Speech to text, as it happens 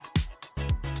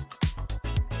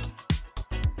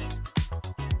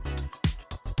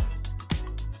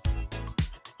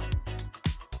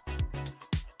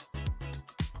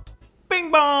Bing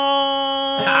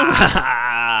bong!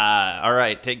 All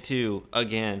right, take two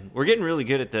again. We're getting really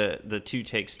good at the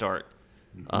two-take start.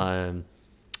 I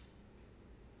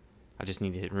just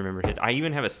need to remember to hit. I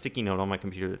even have a sticky note on my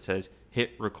computer that says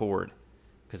hit record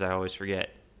because I always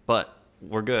forget. But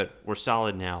we're good. We're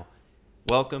solid now.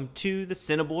 Welcome to the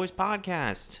CineBoiz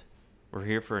podcast. We're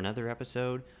here for another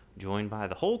episode, joined by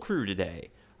the whole crew today.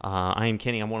 I am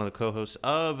Kenny. I'm one of the co-hosts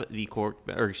of the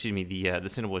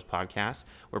CineBoiz podcast.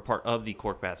 We're part of the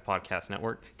Corkbats podcast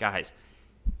network. Guys,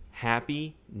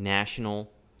 happy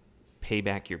National Pay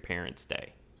Back Your Parents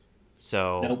Day.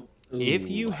 So if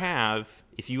you owe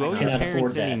your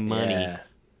parents any money,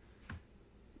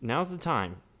 now's the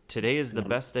time. Today is the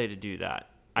best day to do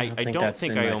that. I don't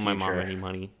think I owe my mom any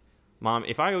money. Mom,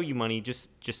 if I owe you money,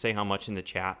 just say how much in the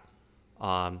chat.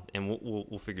 And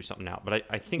we'll figure something out. But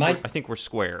I think we're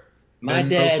square. My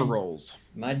dad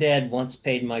once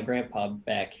paid my grandpa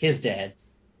back, his dad,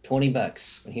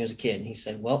 $20 when he was a kid. And he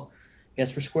said, well, I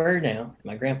guess we're square now. And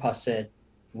my grandpa said,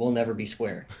 we'll never be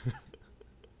square.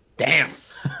 Damn.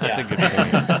 That's a good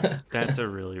point. That's a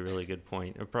really, really good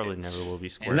point. It probably never will be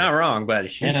square. You're not wrong, but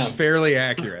it's fairly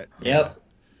accurate. Yep.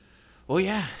 Well,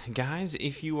 yeah, guys,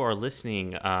 if you are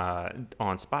listening on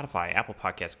Spotify, Apple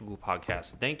Podcasts, Google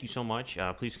Podcasts, thank you so much.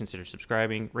 Please consider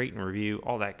subscribing, rate and review,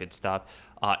 all that good stuff.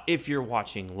 If you're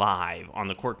watching live on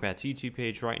the Corkbats YouTube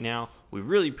page right now, we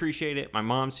really appreciate it. My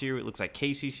mom's here. It looks like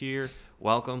Casey's here.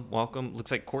 Welcome.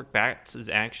 Looks like Corkbats is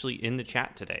actually in the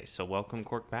chat today, so welcome,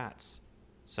 Corkbats.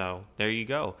 So there you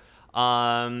go.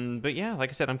 But yeah,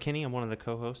 like I said, I'm Kenny. I'm one of the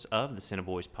co-hosts of the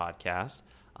CineBoiz podcast.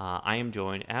 I am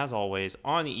joined, as always,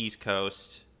 on the East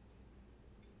Coast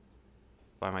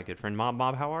by my good friend Mob.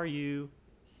 Mob, how are you?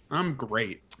 I'm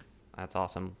great. That's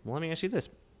awesome. Well, let me ask you this.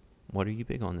 What are you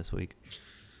big on this week?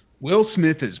 Will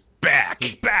Smith is back.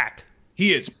 He's back.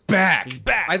 He is back. He's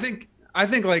back. I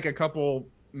think like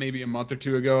maybe a month or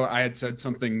two ago, I had said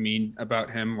something mean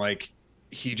about him. Like,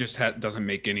 he just doesn't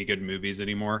make any good movies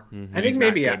anymore. Mm-hmm. I think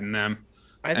maybe good in them.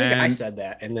 I think I said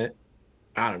that, and that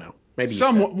I don't know. Maybe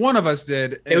one of us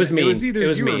did. It was me. It was either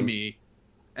you or me.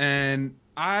 And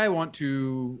I want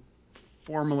to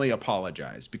formally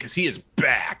apologize because he is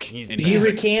back. He's a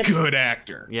good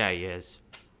actor. Yeah, he is.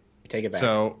 Take it back.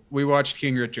 So we watched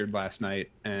King Richard last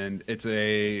night, and it's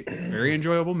a very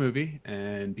enjoyable movie,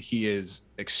 and he is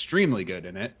extremely good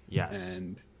in it. Yes.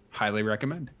 And highly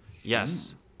recommend.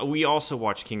 Yes. We also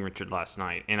watched King Richard last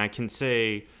night, and I can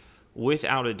say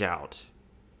without a doubt,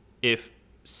 if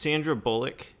Sandra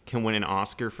Bullock can win an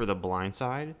Oscar for The Blind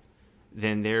Side,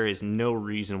 then there is no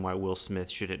reason why Will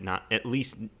Smith should not at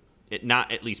least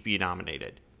be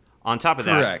nominated. On top of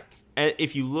that, correct.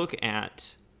 If you look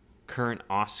at current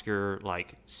Oscar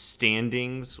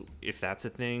standings, if that's a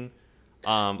thing,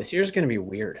 this year's going to be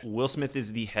weird. Will Smith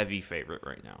is the heavy favorite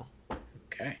right now.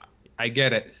 Okay, I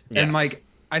get it, yes. And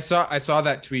I saw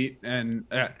that tweet, and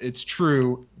it's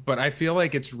true. But I feel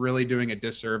like it's really doing a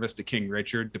disservice to King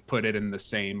Richard to put it in the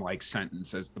same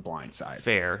sentence as The Blind Side.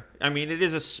 Fair. I mean, it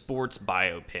is a sports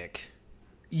biopic.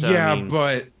 So, yeah,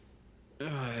 but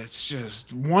it's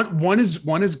just one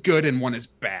is good and one is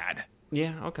bad.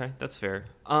 Yeah, okay, that's fair.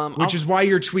 Which is why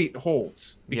your tweet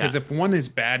holds, because if one is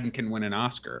bad and can win an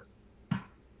Oscar,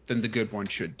 then the good one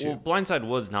should too. Well, Blind Side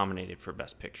was nominated for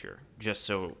Best Picture, just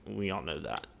so we all know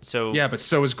that. So yeah, but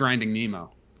so is Grinding Nemo.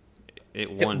 It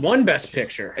won Best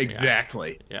Picture.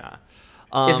 Exactly. Yeah.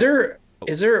 Is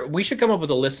there? We should come up with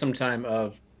a list sometime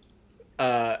of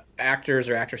actors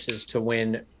or actresses to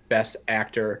win Best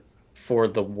Actor for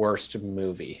the worst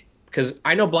movie. Because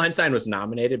I know Blind Side was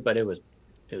nominated, but it was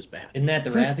bad. Isn't that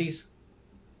the Razzies?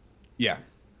 Yeah.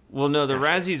 Well, no, the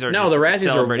Razzies are the Razzies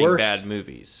celebrating are worst. bad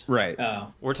movies. Right.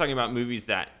 Oh. We're talking about movies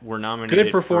that were nominated.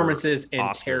 Good performances for in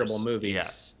Oscars. terrible movies.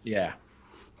 Yes. Yeah.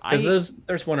 Because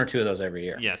there's one or two of those every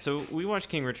year. Yeah, so we watched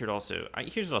King Richard also.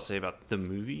 Here's what I'll say about the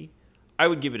movie. I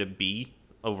would give it a B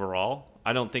overall.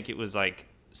 I don't think it was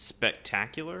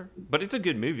spectacular, but it's a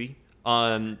good movie.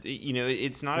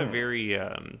 It's not a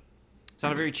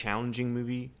very challenging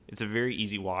movie. It's a very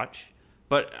easy watch.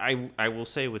 But I will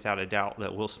say without a doubt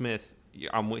that Will Smith,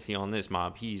 I'm with you on this,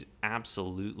 Mob. He's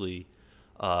absolutely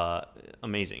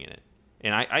amazing in it.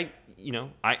 And I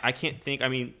can't think. I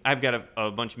mean, I've got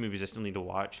a bunch of movies I still need to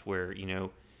watch where,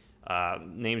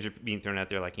 names are being thrown out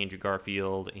there like Andrew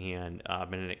Garfield and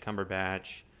Benedict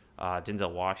Cumberbatch,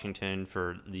 Denzel Washington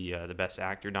for the Best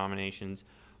Actor nominations.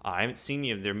 I haven't seen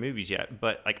any of their movies yet,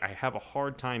 but I have a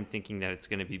hard time thinking that it's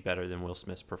going to be better than Will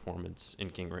Smith's performance in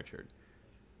King Richard.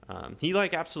 He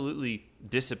absolutely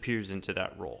disappears into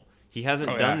that role. He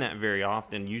hasn't done that very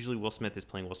often. Usually Will Smith is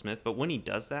playing Will Smith, but when he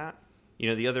does that,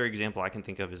 the other example I can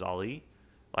think of is Ali.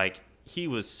 he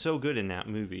was so good in that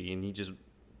movie, and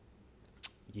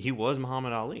he was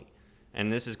Muhammad Ali.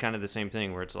 And this is kind of the same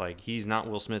thing where it's like he's not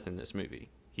Will Smith in this movie.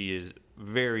 He is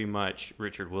very much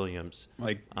Richard Williams.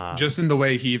 Like just in the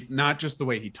way not just the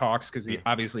way he talks, because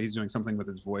obviously he's doing something with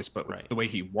his voice, but with the way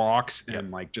he walks and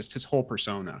like just his whole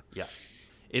persona. Yeah.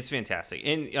 It's fantastic.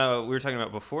 And we were talking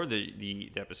about before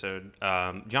the episode,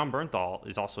 John Bernthal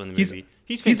is also in the movie.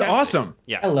 He's fantastic. He's awesome.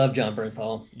 Yeah. I love John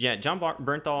Bernthal. Yeah, John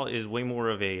Bernthal is way more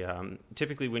of a,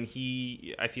 typically when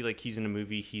I feel like he's in a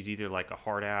movie, he's either like a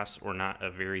hard ass or not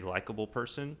a very likable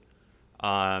person.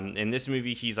 In this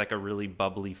movie, he's like a really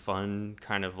bubbly, fun,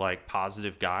 kind of like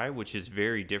positive guy, which is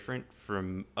very different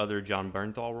from other John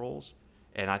Bernthal roles.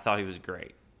 And I thought he was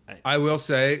great. I will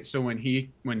say, so when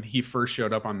he first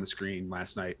showed up on the screen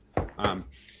last night,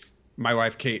 my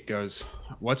wife Kate goes,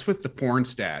 "What's with the porn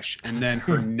stash?" And then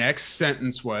her next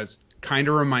sentence was, "Kind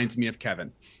of reminds me of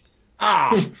Kevin."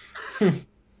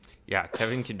 Yeah,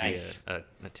 Kevin could be a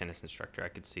tennis instructor. I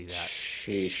could see that.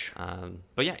 Sheesh.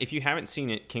 But yeah, if you haven't seen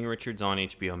it, King Richard's on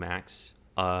HBO Max.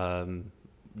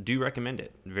 Do recommend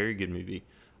it. Very good movie.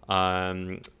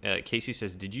 Casey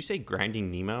says, "Did you say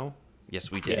Grinding Nemo?"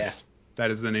 Yes, we did. Yeah. That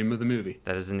is the name of the movie.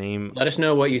 That is the name. Let us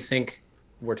know what you think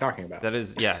we're talking about. That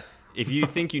is, yeah. If you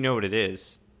think you know what it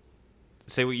is,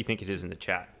 say what you think it is in the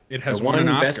chat. It has won an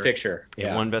Oscar. Best Picture.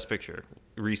 It won Best Picture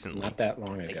recently. Not that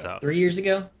long ago. So, 3 years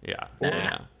ago? Yeah. Nah.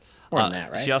 Yeah. More than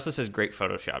that, right? She also says, "Great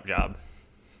Photoshop job."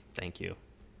 Thank you.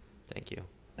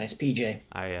 Nice PJ.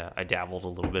 I dabbled a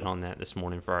little bit on that this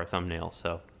morning for our thumbnail.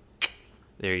 So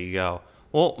there you go.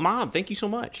 Well, Mom, thank you so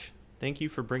much. Thank you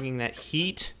for bringing that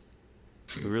heat.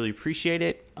 We really appreciate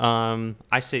it.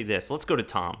 I say this. Let's go to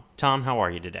Tom. Tom, how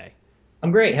are you today? I'm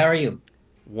great. How are you?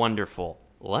 Wonderful.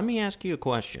 Let me ask you a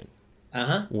question.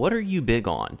 Uh-huh. What are you big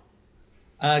on?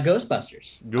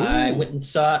 Ghostbusters. Ooh. I went and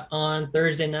saw it on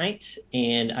Thursday night,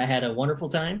 and I had a wonderful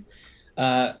time.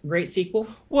 Great sequel.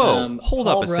 Whoa, hold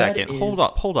up a Paul second. Rudd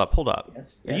Hold up.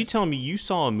 Yes, Are you telling me you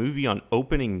saw a movie on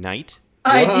opening night?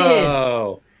 I did.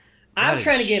 Whoa. I'm That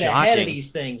trying is to get ahead shocking. of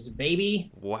these things,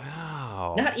 baby.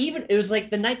 Wow. Not even. It was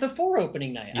like the night before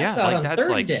opening night. Yeah, I saw it on that's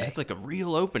Thursday. that's like a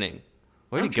real opening.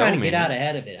 Way I'm to go, trying to man. get out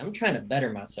ahead of it. I'm trying to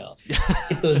better myself.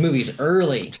 Get those movies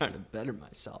early. I'm trying to better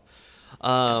myself.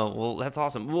 Well, that's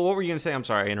awesome. Well, what were you gonna say? I'm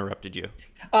sorry, I interrupted you.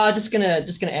 Just gonna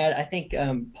add. I think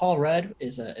Paul Rudd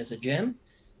is a gem.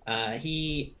 I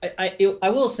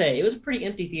will say it was a pretty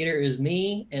empty theater. It was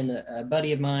me and a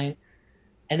buddy of mine,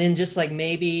 and then just like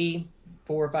maybe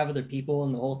 4 or 5 other people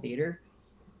in the whole theater.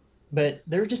 But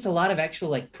there were just a lot of actual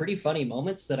like pretty funny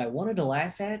moments that I wanted to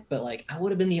laugh at, but like I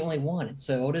would have been the only one, and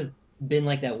so I would have been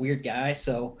like that weird guy.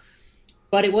 So,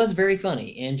 but it was very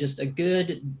funny and just a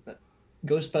good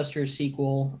Ghostbusters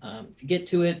sequel. If you get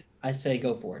to it, I say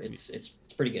go for it. It's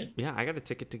pretty good. Yeah, I got a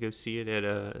ticket to go see it at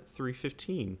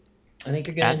 3:15 I think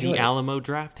you're gonna at enjoy the it. Alamo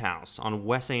Draft House on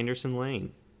Wes Anderson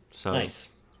Lane. So Nice.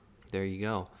 there you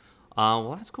go.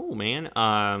 Well, that's cool, man.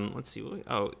 Let's see.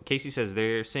 Casey says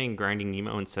they're saying Grinding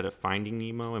Nemo instead of Finding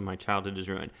Nemo, and my childhood is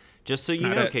ruined. Just so you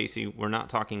know, Casey, we're not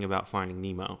talking about Finding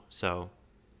Nemo. So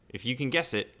if you can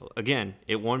guess it, again,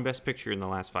 it won Best Picture in the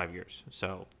last 5 years.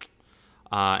 So,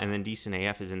 and then Decent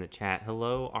AF is in the chat.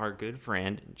 Hello, our good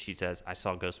friend. She says, "I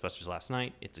saw Ghostbusters last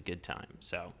night. It's a good time."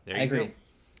 So there you go.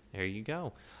 There you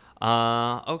go.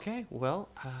 Okay, well,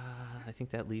 I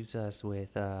think that leaves us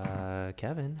with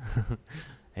Kevin.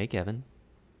 Hey, Kevin.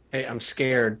 Hey, I'm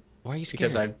scared. Why are you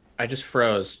scared? Because I just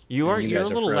froze. You're a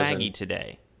guys little frozen. laggy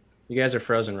today. You guys are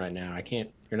frozen right now. I can't.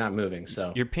 You're not moving,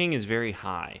 so Your ping is very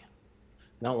high.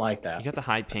 I don't like that. You got the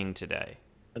high ping today.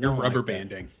 I You're don't rubber like that.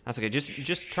 banding. That's okay.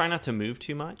 Just try not to move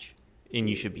too much, and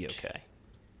you should be okay.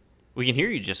 We can hear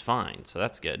you just fine, so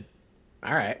that's good.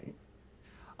 All right.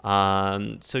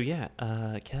 So yeah,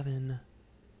 Kevin,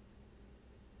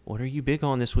 what are you big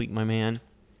on this week, my man?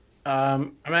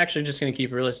 I'm actually just gonna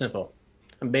keep it really simple.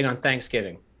 I'm big on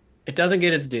Thanksgiving. It doesn't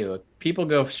get its due. People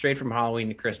go straight from Halloween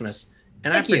to Christmas,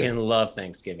 and Thank I you. freaking love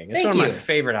Thanksgiving. It's Thank one of my you.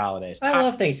 favorite holidays. I Top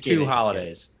love Thanksgiving. 2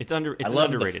 holidays. It's I an love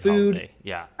the underrated food. holiday.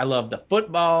 Yeah. I love the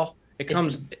football. It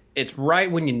comes. It's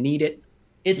right when you need it.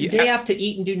 It's a day off to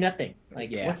eat and do nothing.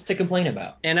 Like, Yeah. what's to complain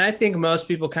about? And I think most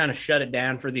people kind of shut it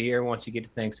down for the year. Once you get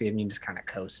to Thanksgiving, you just kind of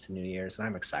coast to New Year's, and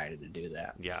I'm excited to do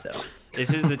that. Yeah. So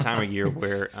This is the time of year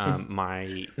where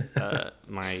my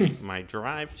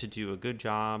drive to do a good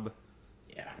job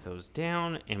yeah. goes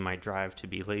down, and my drive to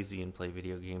be lazy and play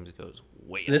video games goes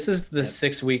way up. This is the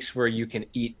 6 weeks where you can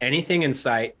eat anything in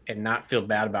sight and not feel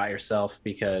bad about yourself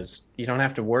because you don't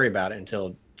have to worry about it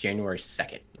until January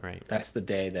 2nd. Right. That's the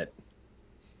day that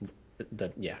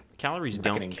Calories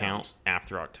don't reckoning count comes.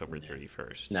 after October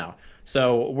 31st. No.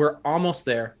 So we're almost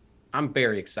there. I'm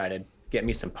very excited. Get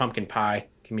me some pumpkin pie.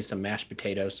 Give me some mashed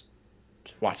potatoes.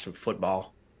 Just watch some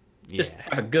football. Just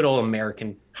have a good old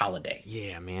American holiday.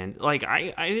 Yeah, man. Like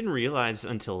I didn't realize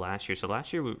until last year. So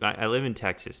last year I live in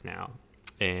Texas now,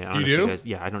 and I don't know if you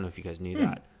guys, I don't know if you guys knew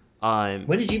that.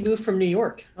 When did you move from New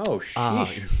York? Oh,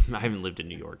 sheesh. I haven't lived in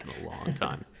New York in a long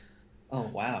time. Oh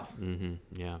wow.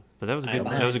 Yeah, but that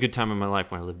was a good time in my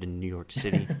life when I lived in New York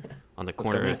City, on the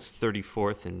corner of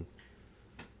 34th and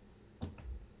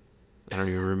I don't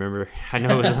even remember. I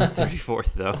know it was on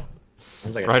 34th though.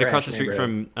 Like right across the street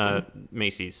from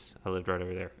Macy's. I lived right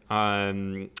over there.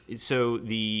 So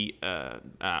the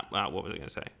what was I gonna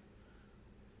say?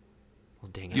 Well,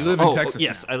 dang it. You live in Texas.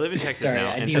 Yes, I live in Texas Sorry, now.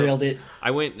 I and derailed it.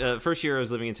 I went first year I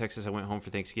was living in Texas. I went home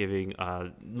for Thanksgiving.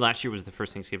 Last year was the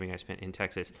first Thanksgiving I spent in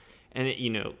Texas. And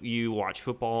you watch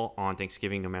football on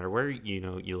Thanksgiving no matter where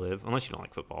you live, unless you don't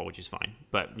like football, which is fine.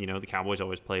 But the Cowboys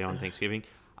always play on Thanksgiving.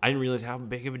 I didn't realize how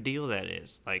big of a deal that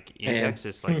is. Like in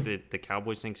Texas, like the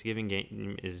Cowboys Thanksgiving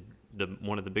game is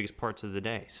one of the biggest parts of the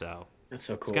day. So that's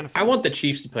so cool. Kind of fun. I want the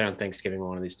Chiefs to play on Thanksgiving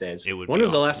one of these days. It would. When be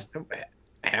was awesome. the last?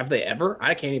 Have they ever?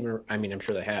 I can't even. I mean, I'm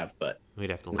sure they have, but we'd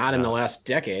have to look not it in the up. last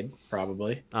decade,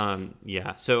 probably.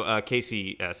 Yeah. So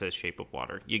Casey says Shape of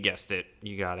Water. You guessed it.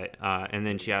 You got it. And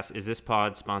then she asks, "Is this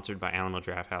pod sponsored by Alamo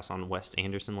Draft House on West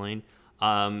Anderson Lane?"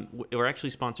 We're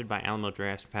actually sponsored by Alamo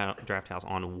Draft House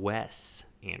on Wes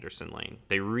Anderson Lane.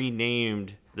 They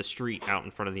renamed the street out in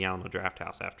front of the Alamo Draft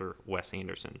House after Wes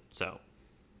Anderson. So,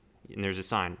 and there's a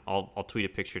sign. I'll tweet a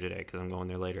picture today because I'm going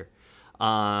there later.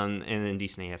 And then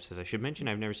Decent AF says, I should mention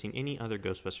I've never seen any other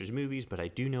Ghostbusters movies, but I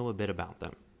do know a bit about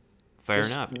them. Fair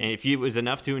enough. And if it was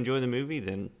enough to enjoy the movie,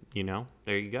 then,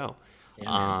 there you go.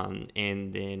 Yeah,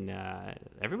 and then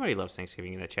everybody loves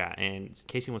Thanksgiving in the chat. And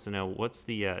Casey wants to know, what's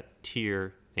the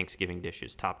tier Thanksgiving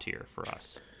dishes, top tier for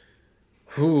us?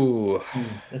 Ooh,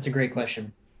 that's a great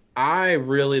question. I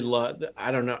really love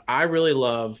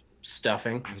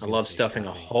stuffing. I love stuffing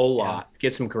a whole lot.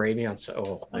 Get some gravy on.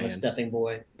 I'm a stuffing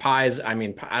boy. Pies. I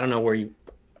mean, I don't know where you.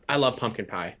 I love pumpkin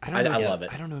pie. I love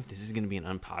it. I don't know if this is going to be an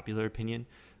unpopular opinion,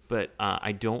 but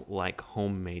I don't like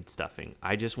homemade stuffing.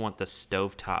 I just want the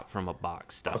stovetop from a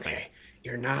box stuffing. Okay,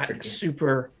 you're not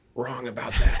super wrong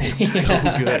about that.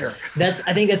 Sounds good.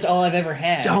 I think that's all I've ever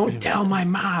had. Don't tell my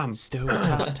mom.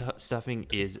 Stovetop stuffing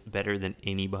is better than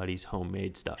anybody's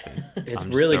homemade stuffing. It's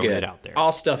really good. Out there.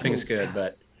 All stuffing's good,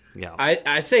 but yeah,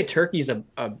 I say turkey's a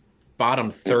bottom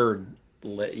third.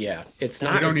 Yeah, it's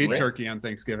not. We don't eat turkey on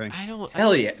Thanksgiving.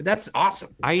 Hell yeah, that's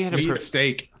awesome. I had a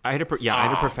steak. I had a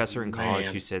professor in college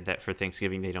who said that for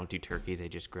Thanksgiving they don't do turkey; they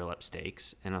just grill up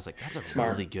steaks. And I was like, that's a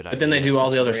really good idea. But then they do all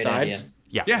the other sides.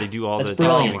 Yeah, they do all the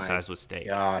Thanksgiving sides with steak.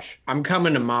 Gosh, I'm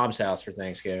coming to Mom's house for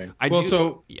Thanksgiving.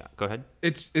 Go ahead.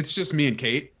 It's just me and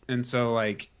Kate, and so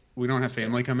like we don't have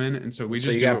family come in, and so we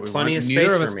just do what we want. Plenty of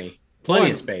space for me.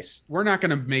 Plenty of space. We're not going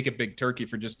to make a big turkey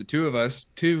for just the two of us.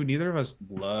 Neither of us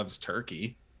loves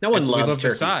turkey. No one loves turkey.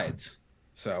 The sides.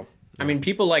 So, I mean,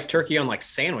 people like turkey on like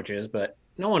sandwiches, but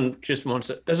no one just wants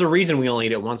it. There's a reason we only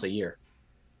eat it once a year.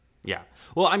 Yeah.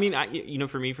 Well, I mean,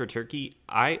 for me, for turkey,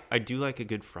 I do like a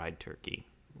good fried turkey.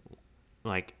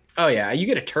 Like, oh yeah, you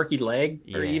get a turkey leg,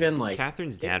 or even like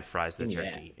Catherine's dad fries the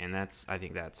turkey, and I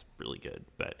think that's really good.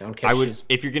 But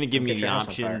if you're gonna give me the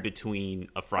option between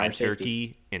a fried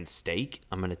turkey and steak,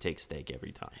 I'm gonna take steak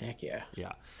every time. Heck yeah,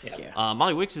 yeah.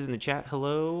 Molly Wicks is in the chat.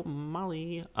 Hello,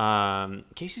 Molly.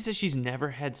 Casey says she's never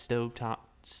had stovetop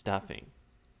stuffing.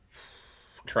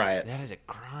 Try it. That is a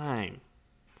crime.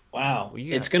 Wow. Well,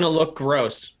 it's gonna look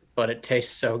gross, but it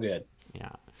tastes so good.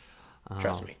 Yeah.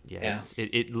 Trust me. Yeah.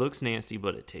 It looks nasty,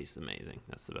 but it tastes amazing.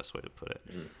 That's the best way to put it.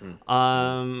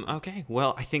 Mm-hmm. Okay.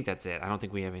 Well, I think that's it. I don't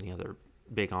think we have any other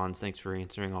big ons. Thanks for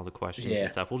answering all the questions and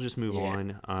stuff. We'll just move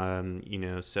on.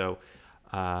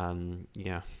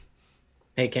 Yeah.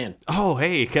 Hey, Ken. Oh,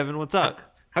 hey, Kevin. What's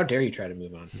up? How dare you try to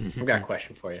move on? I've got a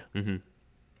question for you. Mm-hmm.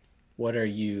 What are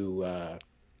you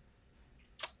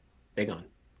big on?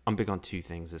 I'm big on two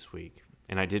things this week,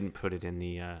 and I didn't put it in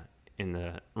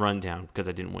the rundown because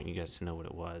I didn't want you guys to know what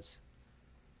it was.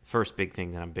 First big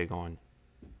thing that I'm big on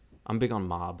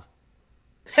Mob.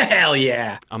 Hell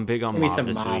yeah. I'm big on Mob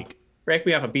this week. Break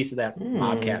me off a piece of that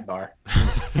Mob Cat bar.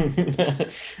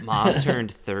 Mob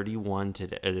turned 31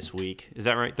 this week. Is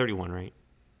that right? 31, right?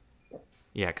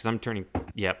 Yeah, because I'm turning...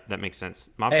 Yep, that makes sense.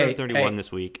 Mob turned 31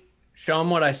 this week. Show them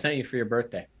what I sent you for your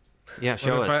birthday. Yeah,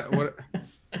 show us.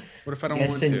 What if I don't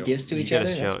want to? send gifts to each other?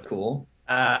 That's cool.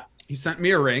 He sent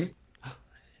me a ring.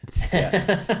 Yes.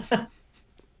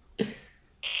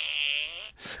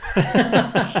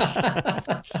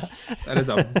 That is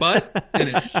a butt and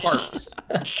it farts.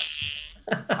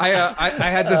 I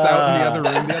had this out in the other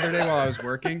room the other day while I was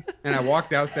working, and I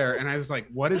walked out there and I was like,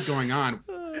 "What is going on?"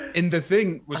 And the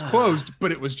thing was closed,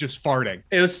 but it was just farting.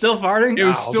 It was still farting? It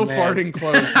was still farting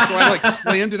closed. So I like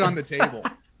slammed it on the table.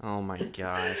 Oh my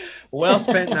gosh. Well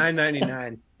spent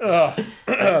 $9.99. I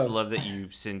just love that you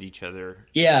send each other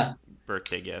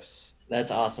birthday gifts.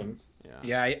 That's awesome.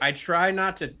 Yeah, I try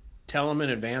not to tell him in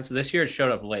advance. This year it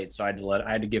showed up late, so I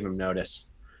had to give him notice.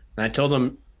 And I told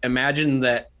him, imagine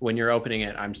that when you're opening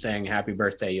it, I'm saying happy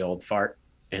birthday, you old fart.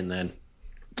 And then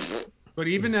But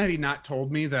even had he not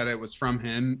told me that it was from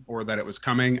him or that it was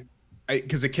coming,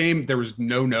 because it came, there was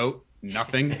no note,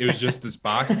 nothing. It was just this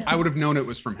box. I would have known it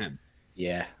was from him.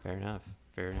 Yeah. Fair enough.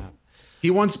 He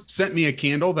once sent me a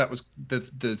candle that was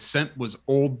the scent was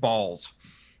old balls.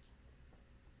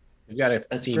 We've got a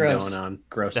theme going on.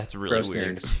 Gross. That's really gross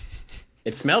weird. Things.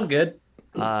 It smelled good.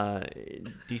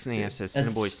 Decent AF says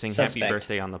CineBoiz sing suspect. Happy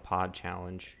Birthday on the pod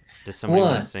challenge. Does somebody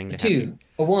want to sing the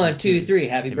One, two, three.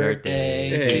 Happy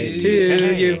birthday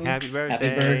to you. Happy birthday.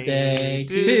 Happy birthday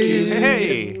to you. you.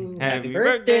 Hey, happy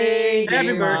birthday.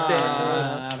 Happy birthday.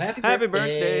 Mom. Happy Happy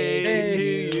birthday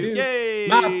birthday to you. Yay.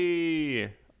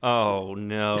 Mom. Oh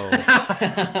no.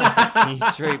 He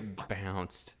straight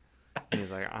bounced.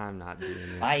 He's like, I'm not doing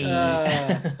this.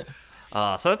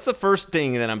 Bye. So that's the first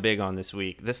thing that I'm big on this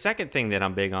week. The second thing that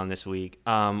I'm big on this week,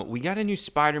 we got a new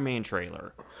Spider-Man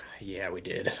trailer. Yeah, we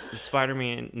did. The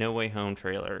Spider-Man No Way Home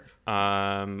trailer.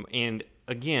 And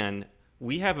again,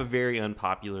 we have a very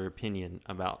unpopular opinion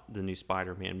about the new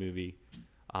Spider-Man movie,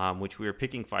 which we are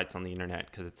picking fights on the internet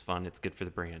because it's fun. It's good for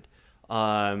the brand.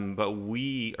 But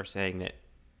we are saying that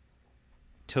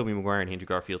Tobey Maguire and Andrew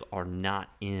Garfield are not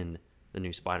in the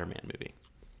new Spider-Man movie.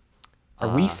 Are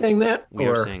we saying that? We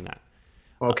are saying that.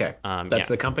 Okay. That's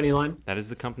the company line? That is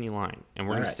the company line, and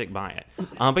we're going All to right. stick by it.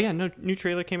 But yeah, no new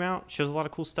trailer came out. Shows a lot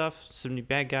of cool stuff. Some new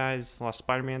bad guys, a lot of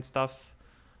Spider-Man stuff.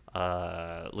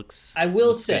 Looks. I will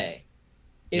looks say,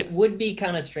 it would be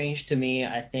kind of strange to me,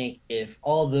 I think, if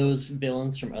all those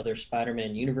villains from other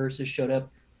Spider-Man universes showed up,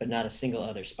 but not a single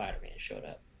other Spider-Man showed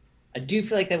up. I do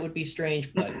feel like that would be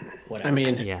strange, but whatever. I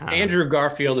mean, Yeah. Andrew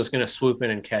Garfield is going to swoop in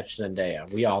and catch Zendaya.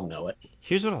 We all know it.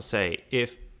 Here's what I'll say: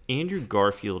 if Andrew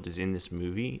Garfield is in this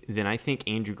movie, then I think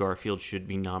Andrew Garfield should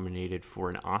be nominated for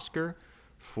an Oscar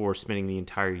for spending the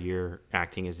entire year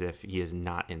acting as if he is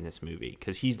not in this movie,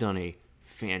 because he's done a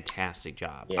fantastic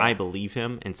job. Yeah. I believe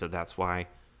him, and so that's why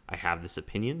I have this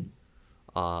opinion.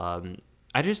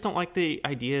 I just don't like the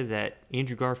idea that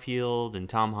Andrew Garfield and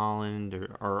Tom Holland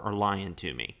are lying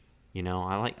to me. You know,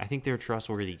 I think they're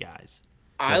trustworthy guys.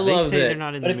 So I if they love say that- they're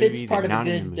not in the but if movie, it's part they're of a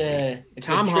not in the good, movie.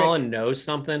 Tom trick- Holland knows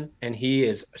something, and he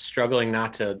is struggling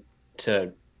not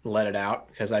to let it out,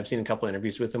 because I've seen a couple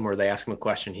interviews with him where they ask him a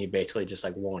question, he basically just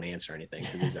like won't answer anything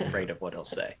because he's afraid of what he'll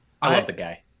say. I love the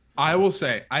guy. I will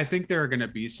say, I think there are going to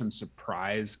be some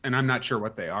surprise, and I'm not sure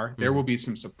what they are. There will be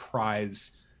some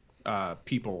surprise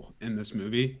people in this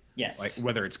movie. Yes. Like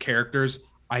whether it's characters.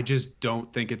 I just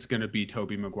don't think it's going to be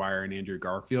Tobey Maguire and Andrew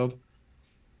Garfield.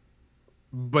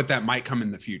 But that might come in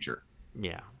the future.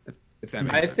 Yeah. If that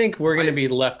makes I sense. think we're going to be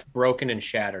left broken and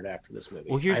shattered after this movie.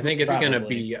 Well, here's I think it's going to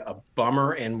probably. be a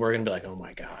bummer, and we're going to be like, oh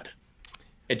my god.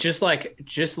 It's just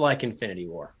like Infinity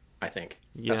War. I think.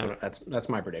 Yeah. That's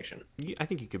my prediction. I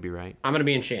think you could be right. I'm going to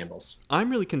be in shambles. I'm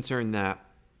really concerned that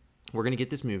we're going to get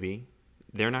this movie.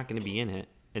 They're not going to be in it.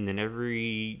 And then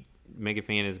every mega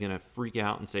fan is going to freak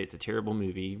out and say it's a terrible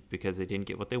movie because they didn't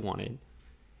get what they wanted.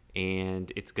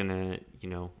 And it's going to,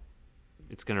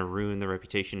 it's going to ruin the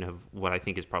reputation of what I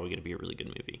think is probably going to be a really good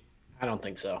movie. I don't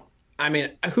think so. I mean,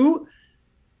 who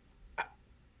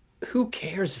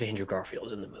cares if Andrew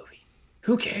Garfield's in the movie?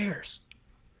 Who cares?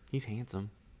 He's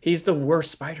handsome. He's the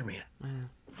worst Spider-Man.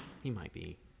 He might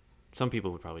be. Some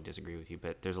people would probably disagree with you,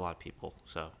 but there's a lot of people.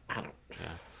 So, I don't.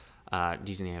 yeah.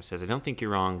 DZNAF says, I don't think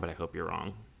you're wrong, but I hope you're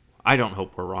wrong. I don't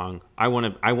hope we're wrong. I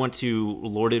want to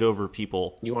lord it over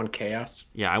people. You want chaos?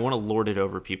 Yeah, I want to lord it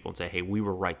over people and say, hey, we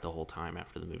were right the whole time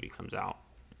after the movie comes out.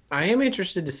 I am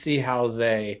interested to see how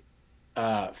they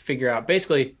figure out.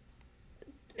 Basically,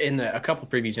 in a couple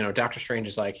previews, Doctor Strange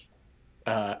is like,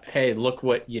 hey, look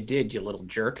what you did, you little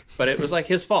jerk. But it was like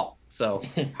his fault. So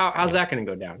how's that going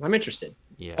to go down? I'm interested.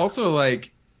 Yeah. Also,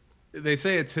 like they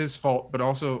say it's his fault, but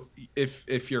also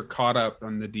if you're caught up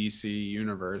on the DC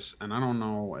universe, and I don't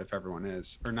know if everyone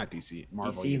is, or not DC,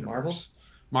 Marvel DC, universe,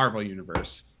 Marvel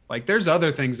universe. Like there's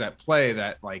other things at play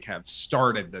that like have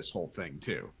started this whole thing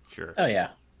too. Sure. Oh yeah,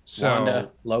 So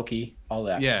Wanda, Loki, all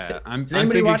that. yeah, I'm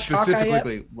anybody thinking watch Hawkeye yet?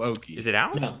 specifically Loki. Is it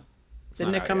out? No,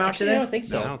 Didn't not it come out out actually, today? I don't think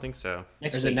so. No, I don't think so.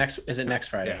 Next Or is week. it next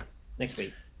Friday? Yeah. Next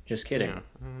week. Just kidding. Yeah,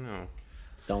 I don't know.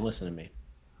 Don't listen to me.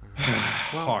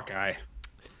 Hawkeye.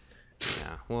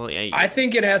 Yeah. Well, yeah, I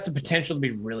think it has the potential to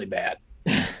be really bad.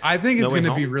 I think it's No Way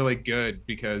going to be Home? really good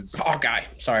because Hawkeye.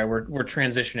 Sorry, we're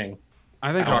transitioning.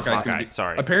 I think Oh, Hawkeye's going Hawkeye, to be.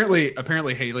 sorry.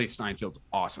 Apparently, Haley Steinfeld's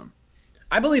awesome.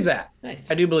 I believe that. Nice.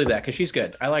 I do believe that because she's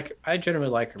good. I generally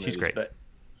like her movies. She's great. But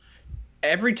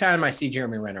every time I see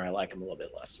Jeremy Renner, I like him a little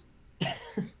bit less.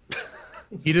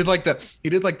 He did like the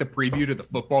preview to the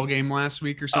football game last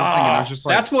week or something, and I was just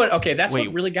like, that's what Wait.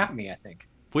 what really got me. I think.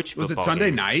 Which was it football Sunday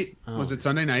game? night? Oh. Was it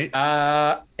Sunday night?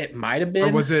 It might have been.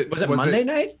 Or was it Monday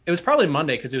night? It was probably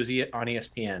Monday because it was on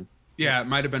ESPN. Yeah, it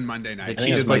might have been Monday night. The think it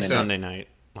Chiefs was played Monday Sunday night.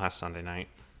 Last Sunday night.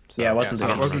 So, Yeah, it wasn't so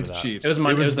the it Chiefs. wasn't the That. Chiefs. It was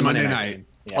Monday. It was the Monday Monday night. game.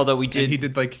 Yeah. Although we And did, he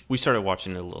did like we started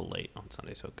watching it a little late on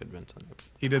Sunday, so it could have been Sunday.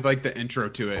 he did like the intro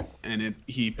to it, and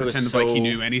he was pretended like he so-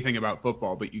 knew anything about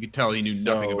football, but you could tell he knew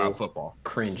nothing So- about football.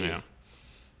 Cringy. Yeah.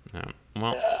 Yeah.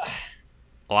 Well,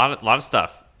 a lot of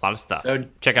stuff. A lot of stuff. So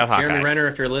check out Hawkeye. Jeremy Renner,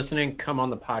 if you're listening, come on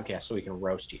the podcast so we can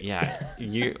roast you. Yeah,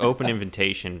 you open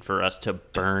invitation for us to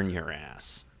burn your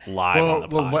ass live Well, on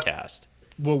the well, what- podcast.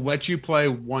 We'll let you play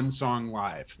one song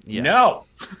live. Yeah.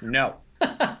 No.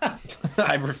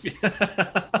 I refuse.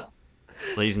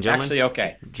 Ladies and gentlemen, Actually,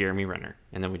 okay. Jeremy Renner,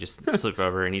 and then we just slip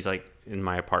over, and he's like in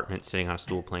my apartment, sitting on a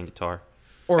stool playing guitar.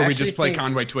 Or we Actually just play think-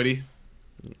 Conway Twitty.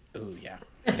 Ooh, yeah.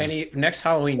 Penny, next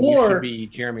Halloween, you Or- should be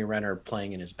Jeremy Renner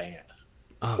playing in his band.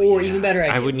 Oh, Or yeah. even better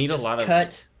idea, I would need a just lot of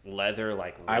cut. leather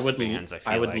like I would wristbands.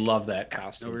 I would feel like. love that No,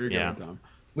 costume. we're Yeah. good with them.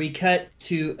 We cut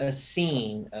to a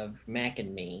scene of Mac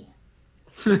and Me,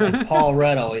 like Paul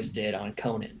Rudd always did on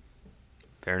Conan.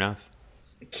 Fair enough.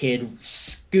 The kid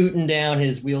scooting down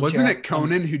his wheelchair. Wasn't it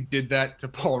Conan who did that to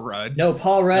Paul Rudd? No,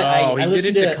 Paul Rudd. No, I he did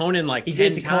listened it to Conan like He 10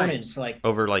 did it to Conan times. for like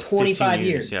Over like 25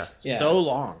 15 years. Yeah. Yeah. So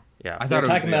long. Yeah. I They're thought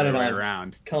it was talking the about other it way on-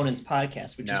 around. Conan's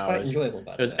podcast, which is No, quite it was- enjoyable.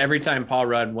 About Because that. every time Paul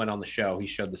Rudd went on the show, he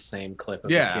showed the same clip of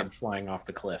Yeah. the kid flying off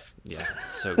the cliff. Yeah.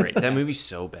 So great. That movie's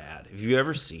so bad. Have you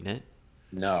ever seen it?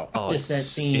 No. Oh, Just it's- that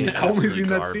scene. it's I've only absolute seen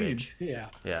that garbage. Yeah.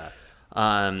 Yeah.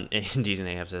 And Decent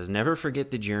AF says, never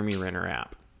forget the Jeremy Renner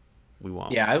app. We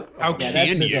won't. Yeah. How yeah, can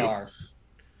that's you? bizarre.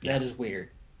 Yeah. That is weird.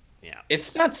 Yeah.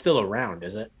 It's not still around,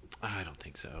 is it? I don't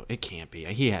think so. It can't be.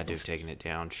 He had to have taken it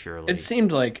down, surely. It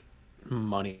seemed like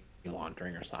money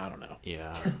laundering or something. I don't know.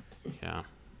 Yeah. Yeah.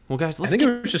 Well, guys, I let's think get,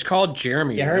 it was just called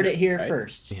Jeremy. You heard Renner, it here right?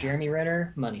 first. Yeah. Jeremy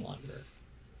Renner, money launderer.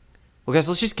 well, guys,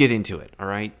 let's just get into it. All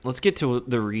right. Let's get to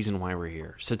the reason why we're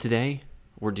here. So today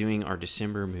we're doing our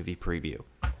December movie preview.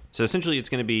 So essentially, it's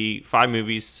going to be 5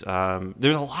 movies.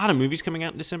 There's a lot of movies coming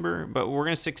out in December, but we're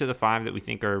going to stick to the 5 that we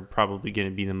think are probably going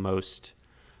to be the most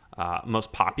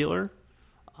popular,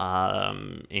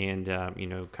 and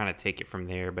kind of take it from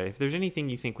there. But if there's anything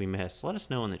you think we missed, let us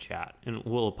know in the chat, and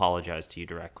we'll apologize to you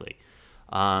directly.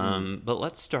 But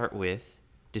let's start with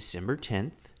December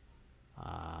 10th.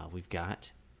 We've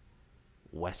got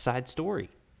West Side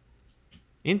Story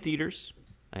in theaters.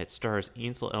 It stars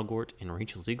Ansel Elgort and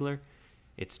Rachel Ziegler.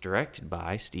 It's directed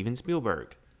by Steven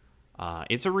Spielberg.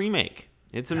 It's a remake.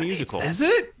 It's a musical. Is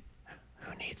it?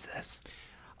 Who needs this?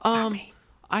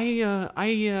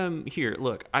 Here,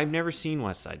 look, I've never seen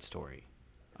West Side Story.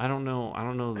 I don't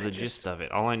know the gist of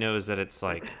it. All I know is that it's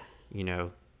like,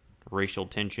 racial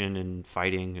tension and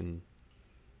fighting and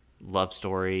love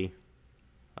story.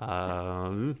 You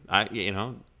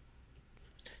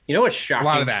know what's A shocking?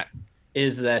 lot of that.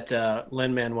 Is that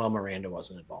Lin-Manuel Miranda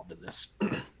wasn't involved in this.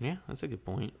 Yeah, that's a good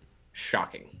point.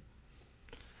 Shocking.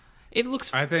 It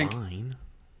looks I think- fine.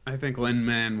 I think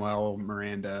Lin-Manuel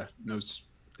Miranda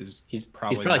He's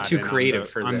probably probably not too in creative on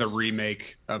for the this.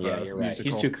 remake of Yeah, a you're right.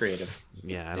 musical. He's too creative.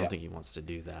 Yeah, I don't Yeah. think he wants to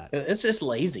do that. It's just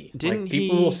lazy. Didn't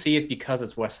people he- will see it because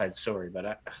it's West Side Story,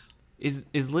 but Is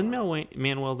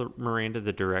Lin-Manuel Miranda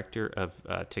the director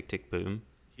of Tick Tick Boom?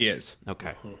 He is. Okay.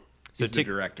 Mm-hmm. So He's the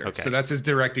director. Okay. So that's his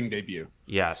directing debut.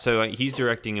 Yeah, so he's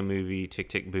directing a movie, Tick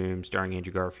Tick Boom, starring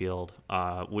Andrew Garfield,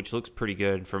 which looks pretty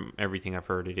good from everything I've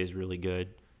heard. It is really good.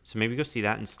 So maybe go see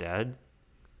that instead.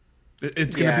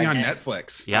 It's going to be on Yeah.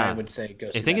 Netflix. Yeah, I would say go.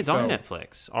 I see think that. it's on So-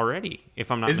 Netflix already,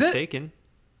 if I'm not Is it? mistaken.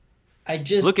 I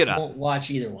just Look it up. won't watch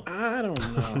either one. I don't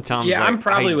know. Tom's yeah, like, I'm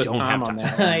probably I with don't Tom have on time.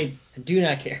 that. one. I do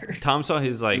not care. Tom saw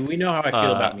his We know how I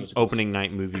feel about musicals. opening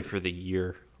night movie for the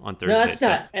year on Thursday. No, that's so-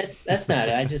 not. That's not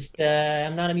it. I just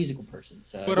I'm not a musical person.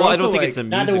 So But Well, I also, don't think like, it's a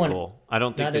Neither one- musical. I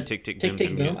don't think not the a Tick Tick Tick Boom's a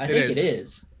Tick Boom. I musical. think it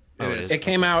is. Oh, It it is. is. It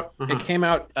came out. Uh-huh. It came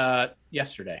out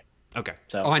yesterday. Okay.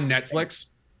 So On Netflix?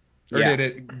 Or Yeah.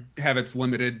 did it have its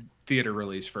limited theater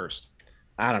release first?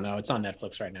 I don't know. It's on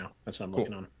Netflix right now. That's what I'm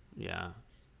looking on. Yeah.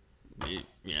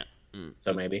 Yeah.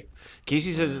 So maybe.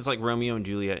 Casey says it's like Romeo and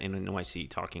Juliet in an NYC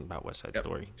talking about West Side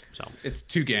Story. So It's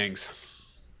two gangs.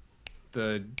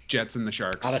 The Jets and the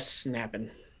Sharks. A lot of snapping.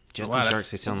 Jets and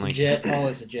Sharks, they sound It's like a jet.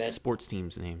 Always a jet. sports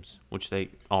teams' names, which they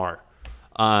are.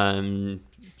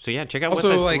 So yeah, check out Also,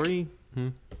 West Side like, Story.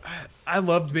 I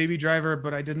loved Baby Driver,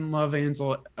 but I didn't love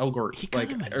Ansel Elgort. He Like,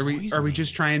 kinda are we annoys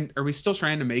just me. trying? Are we still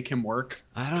trying to make him work?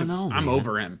 I don't 'Cause know, I'm man.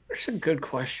 over him. That's a good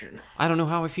question. I don't know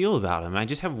how I feel about him. I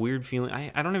just have weird feeling.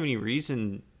 I don't have any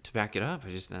reason to back it up.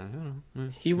 I don't know.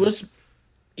 He was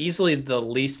easily the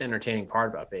least entertaining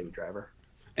part about Baby Driver.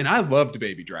 And I loved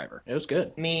Baby Driver. It was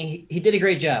good. I mean, he did a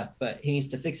great job, but he needs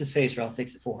to fix his face or I'll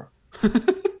fix it for him.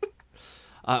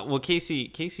 Well,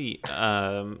 Casey,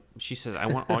 she says, I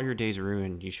want all your days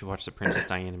ruined. You should watch the Princess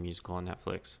Diana musical on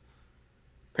Netflix.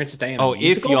 Princess Diana. Oh,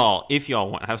 musical? if y'all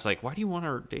want, I was like, why do you want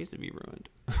our days to be ruined?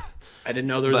 I didn't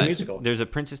know there was a But musical. There's a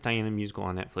Princess Diana musical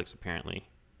on Netflix apparently.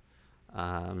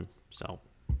 So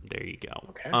there you go.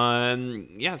 Okay.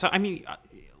 Yeah. So I mean,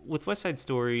 with West Side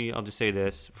Story, I'll just say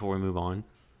this before we move on.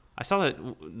 I saw that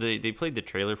they played the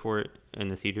trailer for it in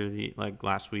the theater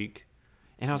last week,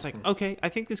 and I was like, okay, I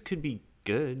think this could be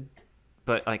good,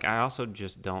 but like I also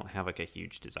just don't have like a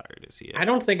huge desire to see it. I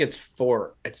don't think it's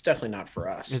definitely not for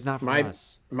us. It's not for my,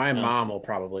 us. My mom will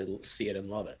probably see it and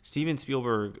love it. Steven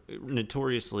Spielberg,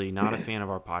 notoriously not a fan of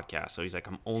our podcast, so he's like,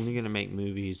 I'm only gonna make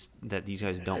movies that these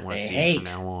guys don't want to They see hate.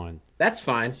 from now on. That's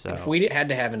fine. So- If we had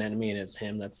to have an enemy and it's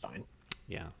him, that's fine.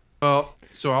 Yeah. Well,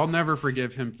 so I'll never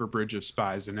forgive him for Bridge of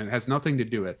Spies, and it has nothing to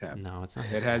do with him. No, it's not.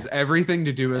 It has everything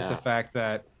to do with the fact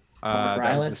that that was the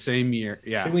Rylance? same year.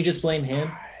 Yeah. Should we just blame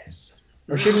him?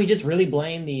 Or should we just really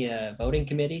blame the voting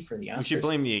committee for the Oscars? We should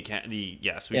blame the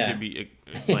yes. We Yeah. should be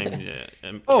blame the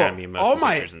Academy of all Motion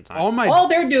my Pictures and Time. All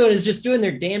they're doing is just doing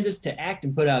their damnedest to act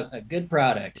and put out a good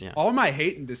product. Yeah. all my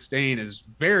hate and disdain is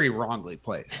very wrongly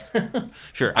placed.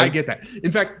 Sure, I get that.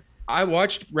 In fact, I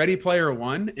watched Ready Player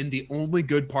One, and the only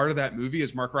good part of that movie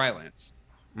is Mark Rylance.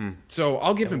 So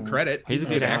I'll give him credit. He's a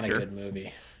good It's not actor. a good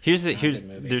movie. Here's Not a good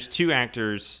movie. there's two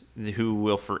actors who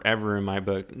will forever in my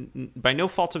book, by no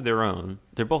fault of their own.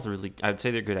 They're both really, I'd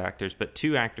say they're good actors, but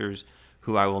two actors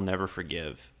who I will never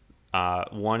forgive.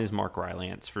 One is Mark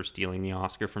Rylance for stealing the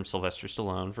Oscar from Sylvester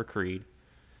Stallone for Creed,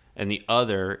 and the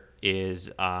other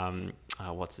is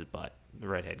what's his butt, the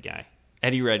redhead guy,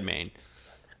 Eddie Redmayne.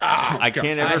 I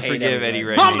can't ever hate forgive Eddie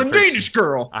Eddie I'm Redmayne. the Danish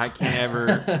girl. I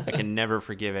can never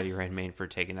forgive Eddie Redmayne for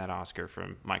taking that Oscar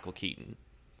from Michael Keaton.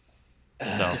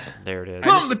 So there it is.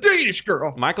 I'm the Danish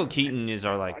girl. Michael Keaton is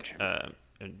our I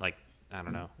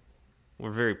don't know.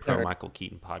 We're very pro Sure. Michael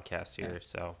Keaton podcast here,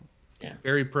 so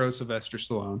Very pro Sylvester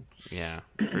Stallone, yeah,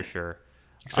 for sure.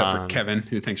 except for Kevin,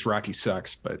 who thinks Rocky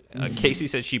sucks. But Casey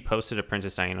said she posted a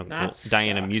Princess Diana Not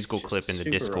Diana sucks, musical just clip in the super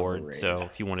Discord, overrated. so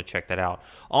if you want to check that out.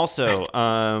 Also, what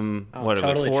are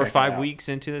totally we, 4 or check it 5 out. weeks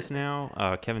into this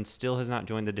now? Kevin still has not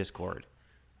joined the Discord.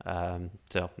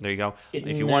 So there you go.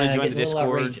 If you want to join the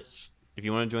Discord, if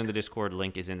you want to join the Discord,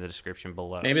 link is in the description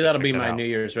below. Maybe so that'll check be that my out. New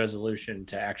Year's resolution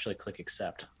to actually click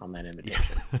accept on that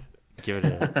invitation. Give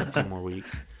it a few more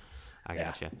weeks. I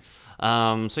Yeah.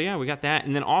 gotcha. So yeah, we got that,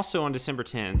 and then also on December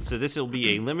 10th. So this will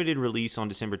be a limited release on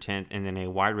December 10th, and then a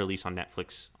wide release on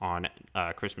Netflix on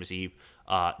Christmas Eve.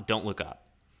 Don't Look Up.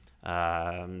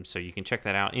 So you can check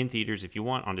that out in theaters if you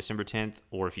want on December 10th,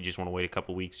 or if you just want to wait a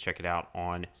couple weeks, check it out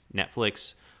on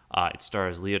Netflix. It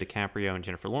stars Leo DiCaprio and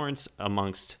Jennifer Lawrence,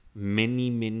 amongst many,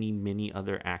 many, many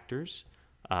other actors,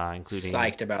 including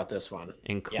Psyched about this one.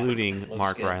 including looks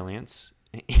Mark good. Rylance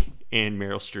and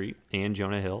Meryl Streep and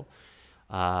Jonah Hill,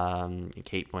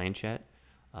 Kate Blanchett,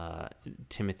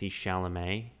 Timothy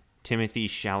Chalamet. Timothy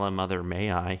Chalamet, may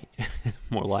I?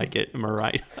 More like it. Am I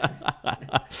right?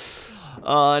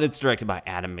 And it's directed by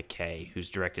Adam McKay, who's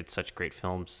directed such great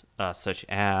films such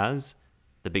as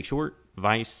The Big Short,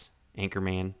 Vice,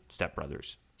 Anchorman, Step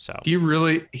Brothers. So he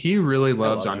really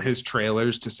loves love on him. his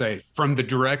trailers to say, from the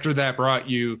director that brought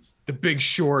you The Big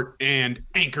Short and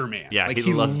Anchorman. Yeah, like he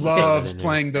he loves loves that.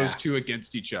 playing those Yeah. two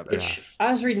against each other.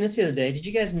 I was reading this the other day. Did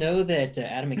you guys know that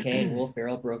Adam McKay and Will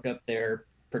Ferrell broke up their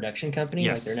production company?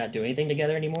 Yes. Like they're not doing anything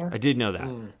together anymore? I did know that.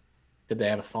 Did they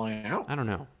have a falling out? I don't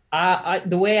know.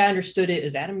 The way I understood it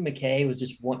is Adam McKay was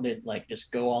just wanting to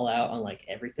just go all out on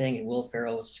everything, and Will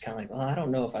Ferrell was just kind of well, I don't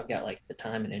know if I've got the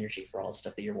time and energy for all the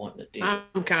stuff that you're wanting to do.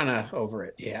 I'm kind of over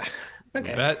it. Yeah.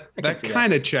 Okay. That I can that see that.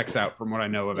 kind of checks out from what I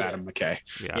know of Adam McKay.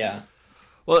 Yeah.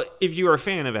 Well, if you are a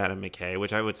fan of Adam McKay,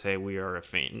 which I would say we are a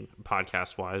fan,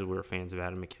 podcast-wise, we're fans of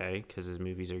Adam McKay because his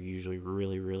movies are usually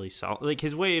really, really solid. Like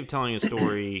his way of telling a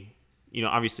story,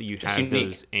 obviously you Just have unique.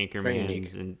 those Very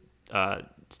Anchormans and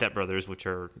Step Brothers, which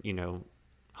are,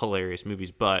 hilarious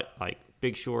movies, but like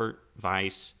Big Short,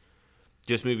 Vice,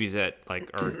 just movies that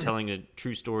are telling a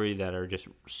true story that are just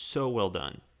so well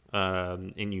done.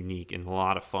 and unique and a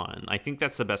lot of fun. I think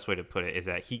that's the best way to put it, is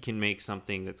that he can make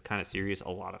something that's kind of serious a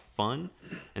lot of fun,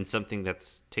 and something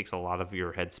that's takes a lot of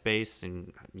your headspace.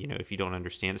 And if you don't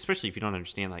understand, especially if you don't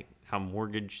understand like how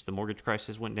the mortgage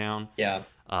crisis went down,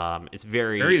 it's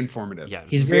very informative. Yeah,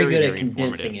 he's very good at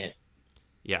condensing it.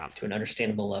 Yeah, to an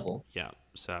understandable level. Yeah,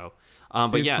 so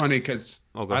but it's funny because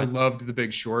I loved The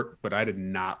Big Short, but I did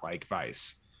not like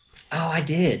Vice. Oh, I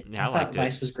did. Yeah, I thought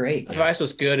Vice was great. Vice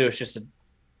was good. It was just a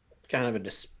kind of a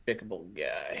despicable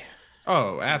guy.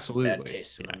 Oh, absolutely. Bad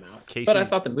taste in my mouth. Casey, but I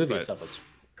thought the movie itself was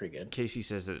pretty good. Casey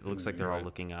says that it looks like they're all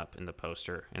looking up in the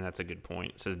poster, and that's a good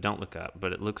point. It says don't look up,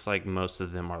 but it looks like most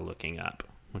of them are looking up,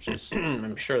 which is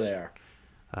I'm sure they are.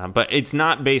 But it's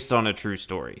not based on a true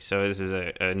story, so this is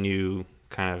a new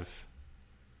kind of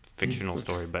fictional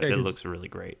story, but it looks really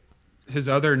great. His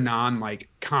other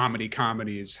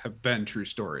comedies have been true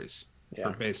stories. Yeah.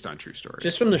 Or based on true stories.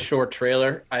 Just from the short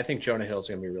trailer, I think Jonah Hill's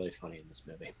going to be really funny in this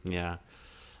movie. Yeah.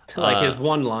 Like his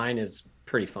one line is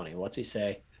pretty funny. What's he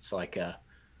say? It's like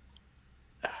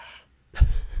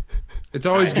it's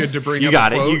always good to bring you up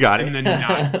got a it. quote You got it. and then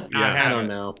not I don't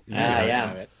know.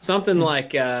 Something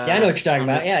like I know what you're talking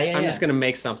about. I'm just going to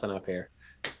make something up here.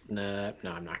 No,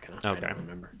 I'm not gonna. Okay. I don't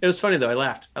remember. It was funny though. I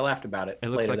lauged about it. It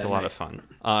looks like a lot of fun.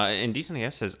 And Decent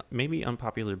AF says, maybe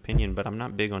unpopular opinion, but I'm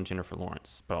not big on Jennifer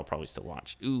Lawrence, but I'll probably still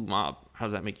watch. Ooh, Mob, how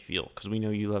does that make you feel? Because we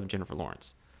know you love Jennifer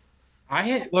Lawrence.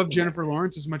 I love Jennifer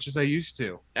Lawrence as much as I used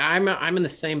to. I'm in the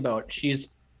same boat.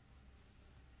 She's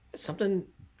something.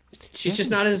 She's just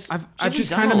not as. I've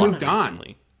just kind of moved on.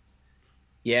 Recently.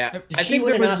 Yeah, I think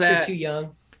there was that too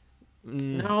young.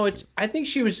 No, I think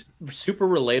she was super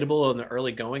relatable in the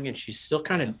early going, and she's still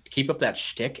kind of keep up that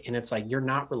shtick. And it's like, you're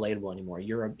not relatable anymore.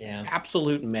 You're an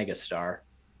absolute megastar.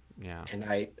 Yeah. And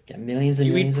I got millions and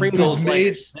you millions eat Pringles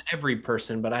like every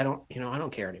person, but I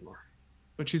don't care anymore.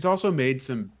 But she's also made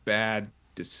some bad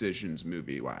decisions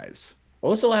movie wise. What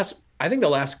was the last? I think the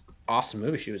last awesome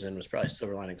movie she was in was probably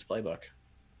Silver Linings Playbook.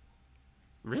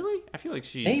 Really? I feel like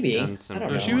she's done some. I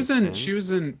don't know. She was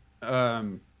in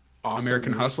awesome.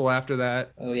 American Hustle after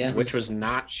that. Oh yeah, which was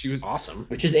not. She was awesome.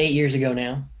 Which is 8 years ago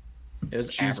now. It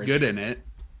was. She was good in it.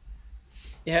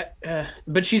 Yeah,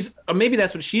 but she's maybe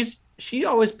that's what she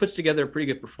always puts together a pretty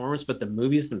good performance. But the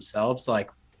movies themselves,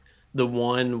 like the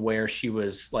one where she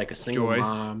was like a single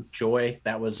mom, Joy,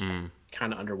 that was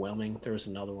kind of underwhelming. There was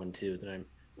another one too that I'm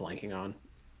blanking on.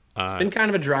 It's been kind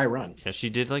of a dry run. Yeah,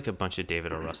 she did like a bunch of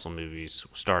David O. Russell movies,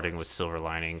 starting with Silver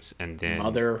Linings, and then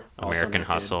Mother, American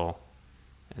Hustle.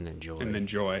 And then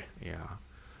Joy. Yeah.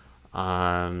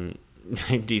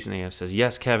 Decent AF says,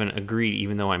 yes, Kevin, agreed,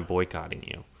 even though I'm boycotting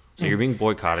you. So you're being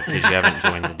boycotted because you haven't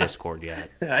joined the Discord yet.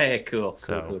 Hey, cool.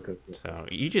 So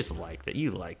you just like that.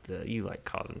 You like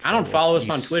causing trouble. I don't follow us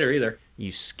on Twitter either.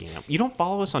 You scamp. You don't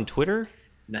follow us on Twitter?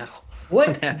 No.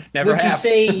 What? Never would have. You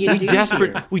say you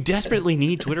we desperately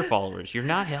need Twitter followers. You're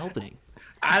not helping.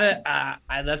 That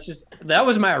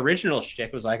was my original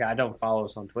shtick, was like, I don't follow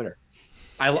us on Twitter.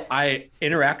 I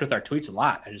interact with our tweets a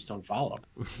lot. I just don't follow.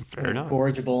 Fair enough.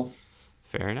 Incorrigible.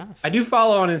 Fair enough. I do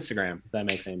follow on Instagram, if that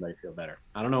makes anybody feel better.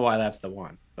 I don't know why that's the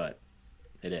one, but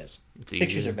it is.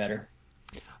 Pictures are better.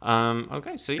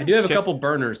 Okay, so yeah, I do have a couple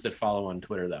burners that follow on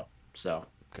Twitter, though. So.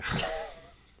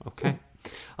 Okay.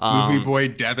 Movie boy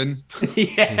Devin.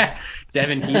 Yeah,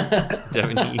 Devin Heath.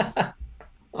 Devin Heath.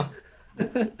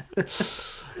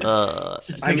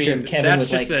 I mean, Kevin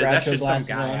that's with just like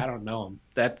some guy. on. I don't know him.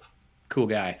 That cool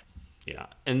guy. Yeah,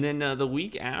 and then the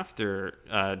week after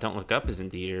Don't Look Up is in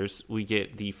theaters, we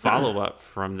get the follow-up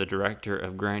from the director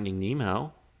of Grinding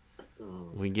Nemo.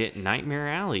 We get Nightmare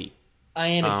Alley. I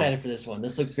am excited for this one.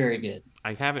 This looks very good.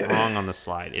 I have it wrong on the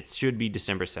slide. It should be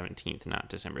December 17th, not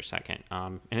December 2nd.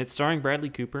 And it's starring Bradley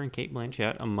Cooper and Cate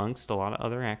Blanchett, amongst a lot of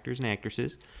other actors and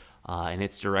actresses. And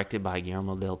it's directed by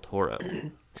Guillermo del Toro.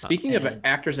 Speaking of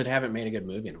actors that haven't made a good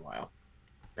movie in a while,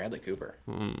 Bradley Cooper.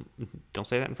 Don't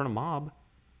say that in front of Mob.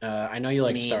 I know you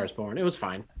like Stars Born. It was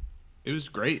fine. It was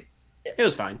great. It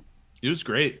was fine. It was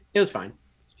great. It was fine.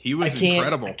 He was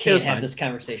incredible. I can't have this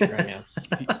conversation right now.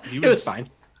 It was fine.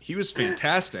 He was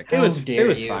fantastic. It was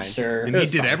you, fine, sir. And he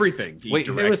did everything. He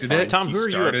directed it. Tom, who are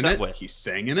you upset with? He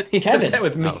sang in it. He's upset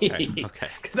with me. Okay.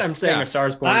 Because I'm saying A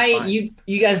Stars Born is fine.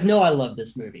 You guys know I love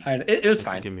this movie. It was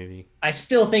fine. It's a good movie. I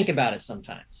still think about it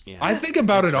sometimes. Yeah. I think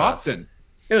about it often.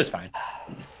 It was fine.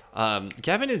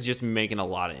 Kevin is just making a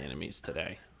lot of enemies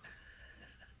today.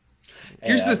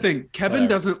 Here's the thing. Kevin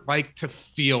doesn't like to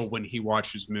feel when he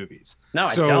watches movies. No,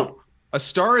 I don't. A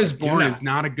Star is Born is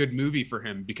not a good movie for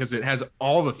him because it has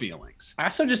all the feelings. I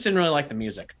also just didn't really like the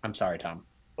music. I'm sorry, Tom.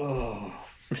 Oh.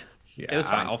 It was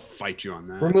fine. I'll fight you on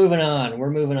that. We're moving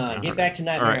on. Get back to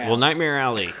Nightmare All right. Alley. Well, Nightmare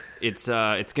Alley. It's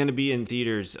going to be in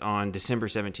theaters on December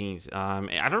 17th.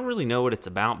 I don't really know what it's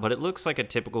about, but it looks like a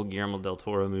typical Guillermo del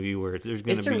Toro movie where there's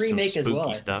going to be some remake spooky as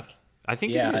well, stuff. I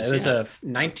think Yeah, it is. it was a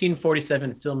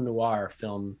 1947 film noir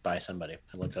film by somebody.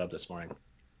 I looked it up this morning.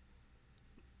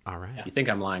 All right. You think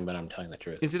I'm lying, but I'm telling the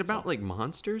truth. Is it about like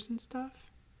monsters and stuff?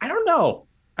 I don't know.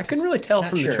 I couldn't really tell Not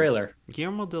from sure. the trailer.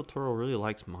 Guillermo del Toro really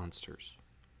likes monsters.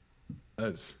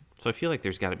 Does. So I feel like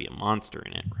there's got to be a monster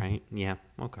in it, right? Yeah.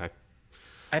 Okay.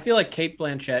 I feel like Kate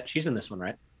Blanchett, she's in this one,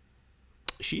 right?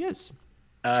 She is.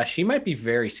 She might be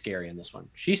very scary in this one.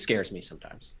 She scares me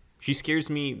sometimes. She scares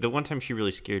me. The one time she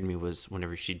really scared me was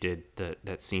whenever she did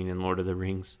that scene in Lord of the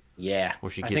Rings Yeah.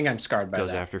 where she I think I'm scarred by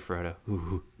goes that. after Frodo.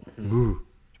 Ooh, ooh,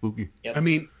 spooky. Yep.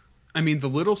 I mean, the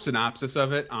little synopsis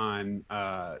of it on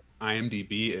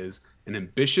IMDb is an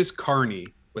ambitious carny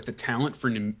with a talent for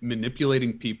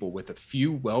manipulating people with a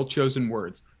few well-chosen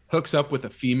words hooks up with a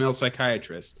female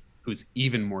psychiatrist who's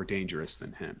even more dangerous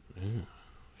than him.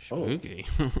 Spooky.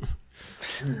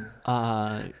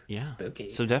 Yeah. Spooky.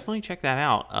 So definitely check that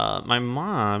out. My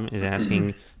mom is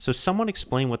asking, so someone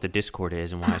explain what the Discord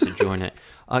is and why I should join it.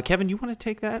 Kevin, you want to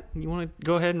take that? You want to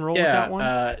go ahead and roll with that one?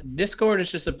 Yeah, Discord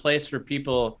is just a place where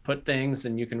people put things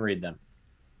and you can read them.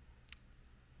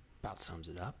 About sums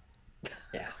it up.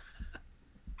 Yeah.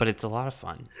 But it's a lot of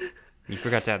fun. You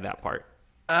forgot to add that part.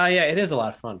 Yeah, it is a lot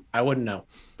of fun. I wouldn't know.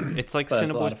 It's like But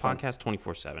it's a lot CineBoiz of fun. podcast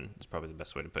 24/7 is probably the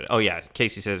best way to put it. Oh yeah,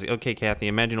 Casey says, "Okay, Kathy,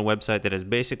 imagine a website that is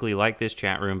basically like this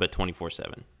chat room but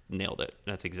 24/7." Nailed it.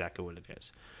 That's exactly what it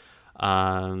is.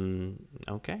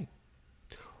 Okay.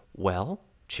 Well,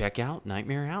 check out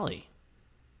Nightmare Alley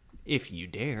if you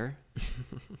dare.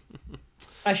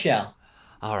 I shall.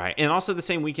 All right. And also the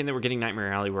same weekend that we're getting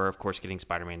Nightmare Alley, we're, of course, getting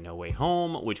Spider-Man No Way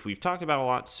Home, which we've talked about a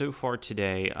lot so far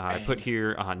today. I put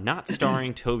here not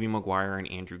starring Tobey Maguire and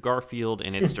Andrew Garfield,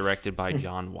 and it's directed by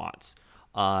John Watts.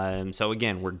 So,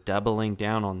 again, we're doubling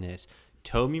down on this.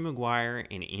 Tobey Maguire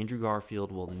and Andrew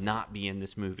Garfield will not be in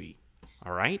this movie.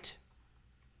 All right?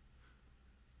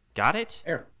 Got it?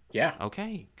 There. Yeah.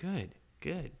 Okay. Good.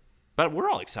 But we're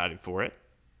all excited for it.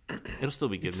 It'll still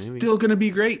be a good movie. Still gonna be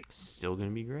great. Still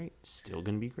gonna be great.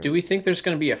 Do we think there's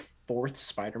going to be a fourth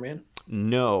Spider-Man?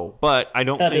 No, but I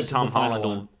don't Thought think this was Tom the final Holland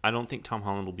will. one. I don't think Tom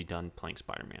Holland will be done playing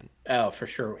Spider-Man. Oh, for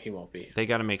sure he won't be. They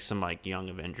got to make some like Young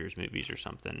Avengers movies or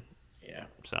something. Yeah.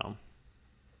 So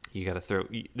you got to throw.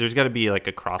 There's got to be like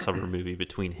a crossover movie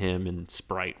between him and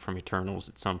Sprite from Eternals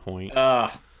at some point.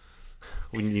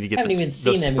 We need to get Haven't the even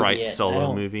seen that movie Sprite yet.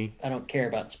 solo movie. I don't care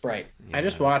about Sprite. I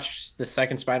just watched the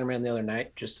second Spider-Man the other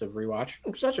night just to rewatch.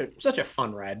 Such a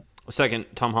fun ride. Second,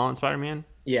 Tom Holland Spider-Man.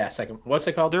 Yeah, second. What's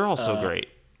it called? They're all so great.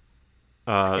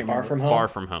 Far From Home? Far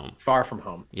From Home. Far From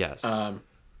Home. Yes.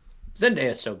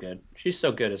 Zendaya's so good. She's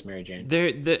so good as Mary Jane.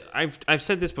 I've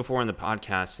said this before in the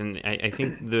podcast, and I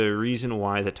think the reason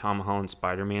why the Tom Holland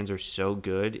Spider-Mans are so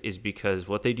good is because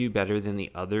what they do better than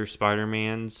the other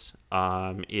Spider-Mans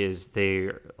is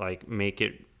they like make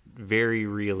it very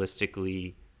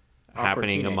realistically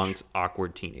happening teenage. amongst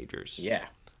awkward teenagers. Yeah.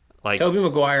 Like Tobey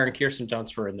Maguire and Kirsten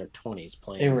Dunst were in their 20s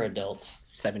playing They were adults.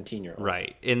 17-year-olds.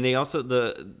 right, and they also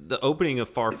the opening of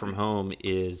Far From Home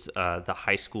is the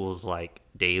high school's like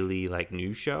daily like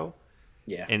news show.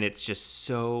 Yeah. And it's just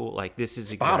so like this is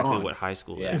Spot exactly on. what high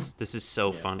school Yeah. is. This is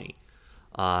so funny.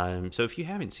 So if you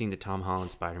haven't seen the Tom Holland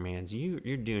Spider-Mans,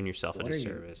 you're doing yourself a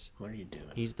disservice. What are you doing?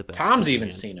 He's the best. Tom's even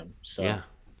Spider-Man. seen him. So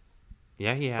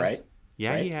Yeah, he has. Right?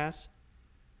 Yeah, he Right? has.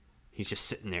 He's just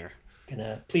sitting there.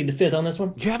 Gonna plead the fifth on this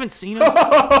one. You haven't seen him?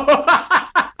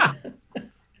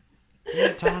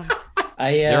 Yeah, Tom.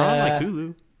 They're on like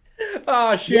Hulu.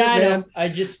 Oh shit, Yeah, I man. know. I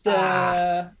just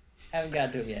haven't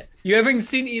got to him yet. You haven't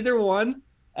seen either one?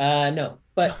 No,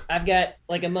 but I've got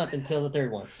like a month until the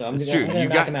third one, so I'm It's gonna, true. I'm gonna You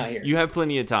knock got him out here. you have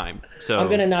plenty of time. So I'm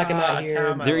gonna knock him out here.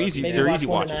 Tom, I they're love easy. Maybe They're watch easy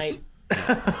one watches.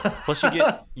 tonight. Plus,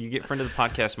 you get friend of the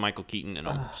podcast Michael Keaton in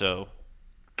them. So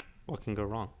what can go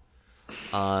wrong?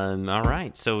 All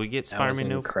right. So we get That was Spider-Man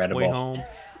No incredible. Way Home.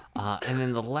 And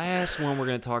then the last one we're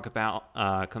going to talk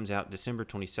about comes out December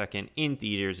 22nd in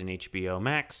theaters and HBO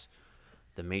Max.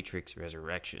 The Matrix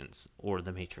Resurrections or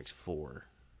The Matrix 4.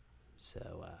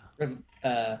 So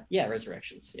Yeah,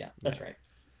 Resurrections. Yeah, that's right.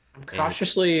 I'm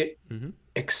cautiously Mhm.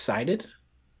 excited.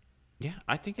 yeah,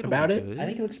 I think it'll About be it? good. I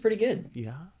think it looks pretty good.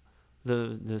 Yeah.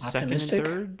 The second and Optimistic?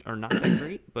 third are not that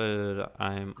great, but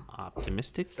I'm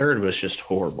optimistic. Third was just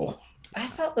horrible. I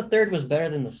thought the third was better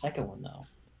than the second one, though.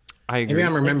 I agree. Maybe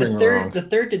I'm remembering the wrong.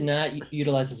 third did not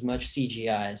utilize as much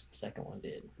CGI as the second one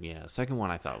did. Yeah, second one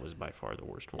I thought was by far the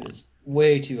worst It one. was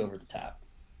way too over the top.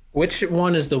 Which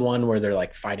one is the one where they're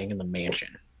like fighting in the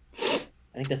mansion?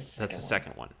 I think that's the That's the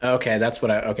second one. Okay, that's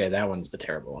what okay, that one's the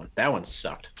terrible one. That one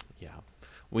sucked. Yeah.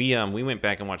 We went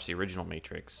back and watched the original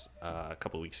Matrix a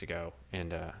couple of weeks ago,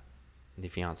 and the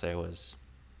fiance was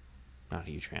not a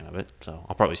huge fan of it, so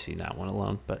I'll probably see that one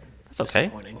alone, but that's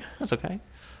okay. That's okay.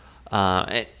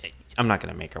 I'm not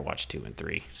going to make her watch 2 and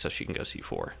 3 so she can go see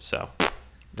 4, so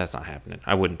that's not happening.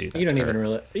 I wouldn't do that. You don't to even her.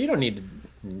 really. You don't need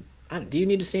to. Do you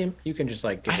need to see him? You can just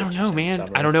like. I don't know, man.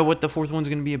 I don't know what the 4th one's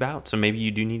going to be about, so maybe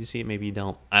you do need to see it, maybe you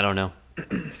don't. I don't know.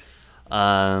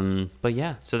 But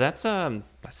yeah, so that's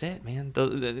it, man.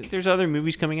 There's other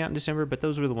movies coming out in December, but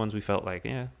those were the ones we felt like,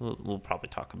 yeah, we'll probably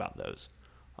talk about those.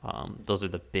 Those are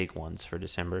the big ones for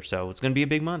December, so it's going to be a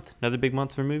big month. Another big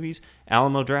month for movies.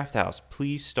 Alamo Drafthouse,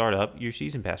 please start up your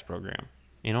season pass program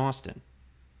in Austin.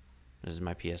 This is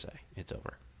my PSA. It's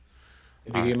over.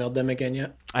 Have you emailed them again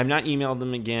yet? I've not emailed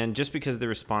them again, just because the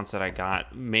response that I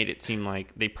got made it seem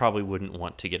like they probably wouldn't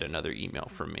want to get another email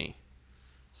from me.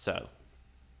 So,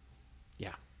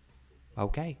 yeah.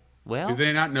 Okay. Well, Do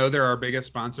they not know they're our biggest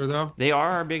sponsor though? they are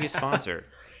our biggest sponsor.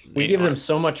 We give them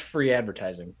so much free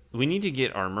advertising. We need to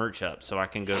get our merch up so I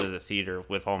can go to the theater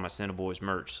with all my CineBoiz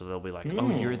merch, so they'll be like,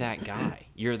 "Oh, you're that guy.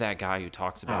 You're that guy who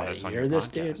talks about us on your this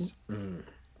podcast." dude.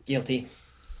 Guilty.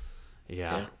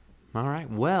 Yeah. All right.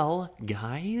 Well,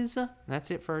 guys,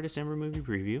 that's it for our December movie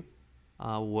preview.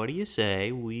 What do you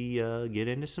say we get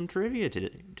into some trivia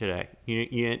today?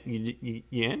 You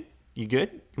in? You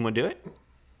good? You want to do it?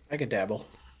 I could dabble.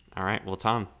 All right. Well,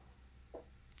 Tom,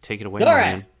 take it away, All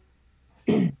right.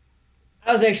 man.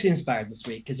 I was actually inspired this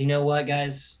week because you know what,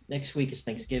 guys? Next week is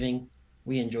Thanksgiving.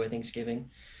 We enjoy Thanksgiving.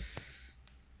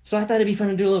 So I thought it'd be fun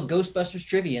to do a little Ghostbusters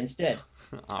trivia instead.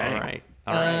 All right.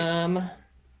 All right.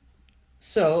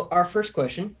 So our first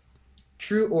question,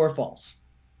 true or false?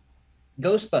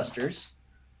 Ghostbusters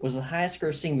was the highest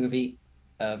grossing movie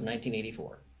of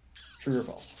 1984. True or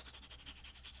false?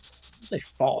 I'd say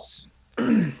false.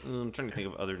 I'm trying to think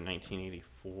of other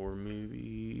 1984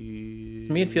 movies.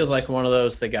 To me, it feels like one of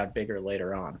those that got bigger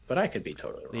later on, but I could be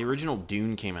totally wrong. The original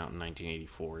Dune came out in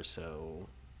 1984, so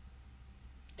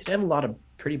Did have a lot of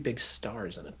pretty big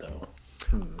stars in it, though.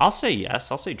 I'll say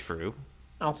yes. I'll say true.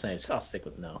 I'll stick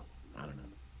with no. I don't know.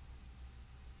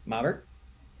 Robert?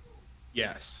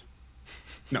 Yes.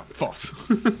 No, false.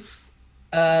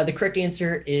 The correct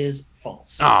answer is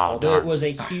false. Oh, Although darn. it was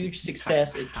a huge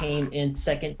success, it came in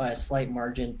second by a slight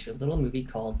margin to a little movie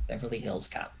called Beverly Hills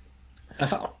Cop.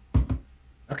 Oh.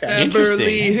 Okay. Interesting.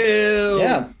 Beverly Hills.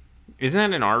 Yeah.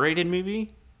 Isn't that an R-rated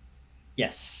movie?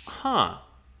 Yes. Huh.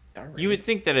 You would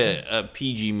think that a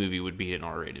PG movie would be an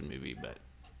R-rated movie, but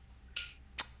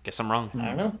guess I'm wrong. I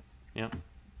don't know. Yeah.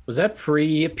 Was that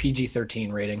pre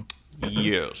PG-13 rating?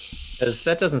 Yes. Because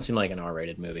that doesn't seem like an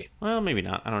R-rated movie. Well, maybe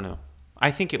not. I don't know.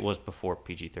 I think it was before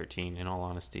PG-13, in all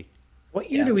honesty. What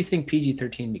year do we think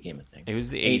PG-13 became a thing? It was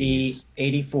the 80, 80s.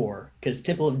 84, because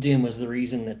Temple of Doom was the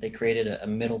reason that they created a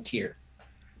middle tier.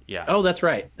 Yeah. Oh, that's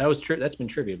right. That was true. That's been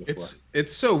trivia before.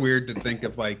 It's so weird to think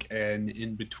of like an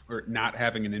in between, or not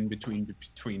having an in between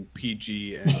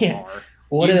PG and Yeah. R.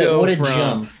 What you a go what a from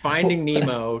jump! Finding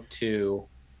Nemo to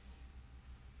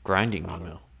Grinding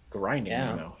Nemo. Grinding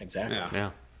Yeah. Nemo. Exactly. Yeah.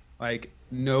 Yeah. Like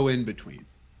no in between.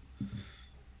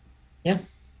 Yeah.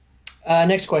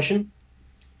 Next question: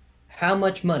 how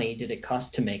much money did it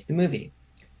cost to make the movie?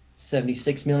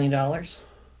 $76 million,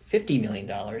 $50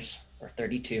 million, or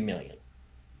 $32 million?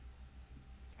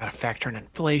 Gotta factor in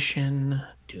inflation,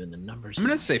 doing the numbers. I'm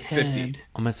gonna in say my 50. head.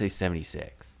 I'm going to say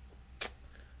 76.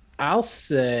 I'll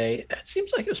say it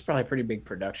seems like it was probably a pretty big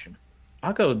production.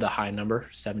 I'll go with the high number,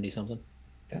 70 something.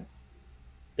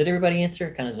 Did everybody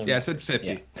answer? Kind of zoned Yeah, I out. said 50.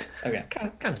 Yeah. Okay.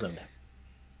 Kind of zoned out.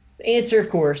 The answer, of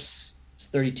course, is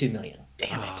 $32 million.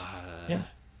 Damn it. Yeah.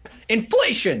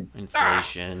 Inflation.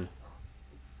 Inflation.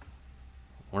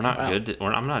 We're not Wow. good.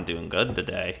 I'm not doing good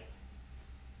today.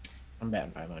 I'm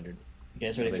batting 500. You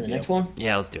guys ready No for the big next deal. one?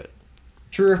 Yeah, let's do it.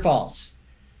 True or false?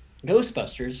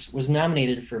 Ghostbusters was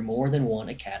nominated for more than one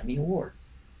Academy Award.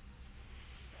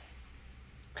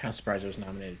 I'm kind of surprised it was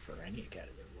nominated for any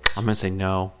Academy Awards. I'm going to say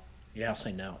no. Yeah, I'll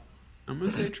say no. I'm gonna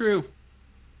say true.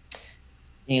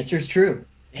 The answer is true.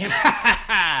 Damn.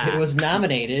 It was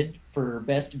nominated for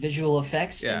Best Visual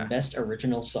Effects Yeah. and Best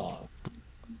Original Song.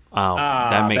 Oh,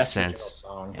 that makes best sense.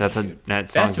 visual song. That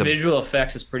Best song's a visual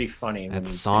effects is pretty funny. when that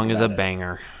you song think is a about it.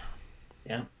 banger.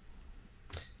 Yeah.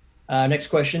 Next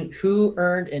question. Who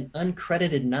earned an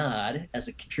uncredited nod as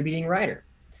a contributing writer?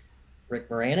 Rick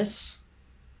Moranis,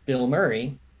 Bill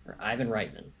Murray, or Ivan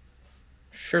Reitman?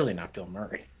 Surely not Bill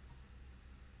Murray.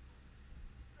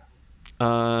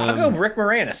 I'll go Rick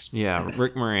Moranis. Yeah,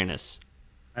 Rick Moranis.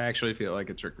 I actually feel like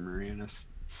it's Rick Moranis.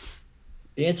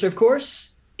 The answer, of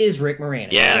course, is Rick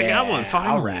Moranis. Yeah, I got one Yeah,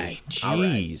 finally. all right, all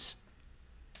right. Jeez.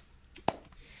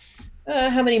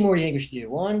 How many more do you think we should do?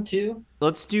 1, 2?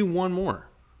 Let's do one more.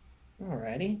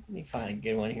 Alrighty. Let me find a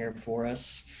good one here for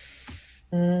us.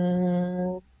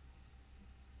 Uh,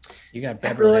 You got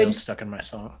Beverly Aykroyd. Hills stuck in my head.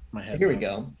 So here we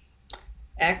go.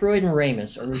 Aykroyd and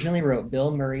Ramis originally wrote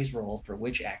Bill Murray's role for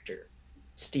which actor?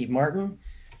 Steve Martin,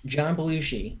 John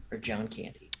Belushi, or John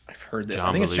Candy? I've heard this. John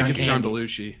I think it's John Belushi. Candy. It's John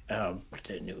Belushi. Oh, I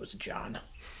didn't know it was John.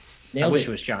 Nailed I wish it.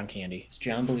 it was John Candy. It's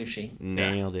John Belushi.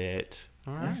 Nailed it.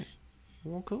 All right.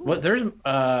 Well, cool. What? There's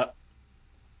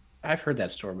I've heard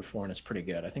that story before, and it's pretty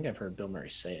good. I think I've heard Bill Murray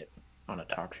say it on a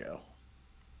talk show.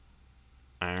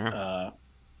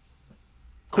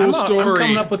 Cool I'm story.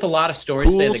 coming up with a lot of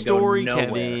stories today Cool that story, go nowhere.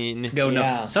 Kevin. Go no.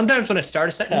 Yeah. Sometimes when I start a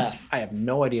It's sentence, tough. I have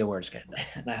no idea where it's going.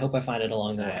 And I hope I find it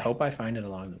along the way. I hope I find it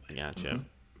along the way. Gotcha.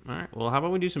 Mm-hmm. All right. Well, how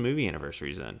about we do some movie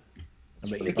anniversaries then? I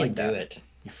bet We you'd can like do that. it.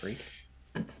 You freak.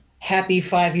 Happy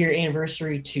 5-year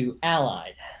anniversary to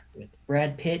Allied with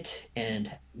Brad Pitt and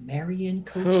Marion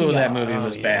Cotillard. Oh, that movie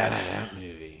was yeah, bad. That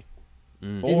movie.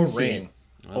 Didn't Or see Ring.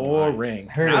 Oh, Or my. Ring.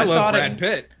 Heard I I it. love thought Brad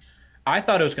Pitt. I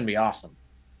thought it was going to be awesome,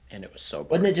 and it was so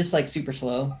boring. Wasn't it just like super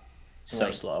slow? so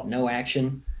Like, slow? No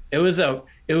action. It was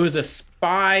a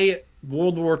spy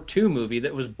World War II movie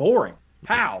that was boring.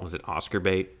 How? Was it Oscar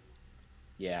bait?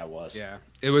 Yeah, it was. Yeah,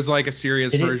 it was like a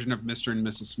serious Did it- version of Mr. and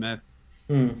Mrs. Smith.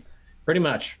 Pretty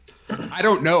much. I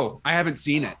don't know. I haven't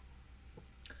seen it.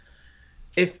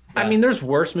 I mean, there's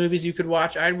worse movies you could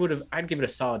watch. I'd give it a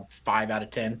solid 5 out of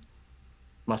 10.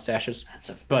 Mustaches. That's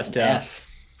an F.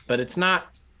 But it's not.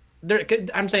 There.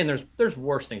 I'm saying there's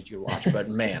worse things you could watch. But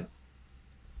man,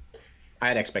 I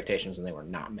had expectations and they were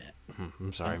not met.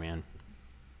 I'm sorry, man.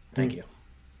 Thank you.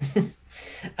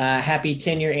 Happy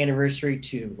 10-year anniversary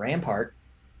to Rampart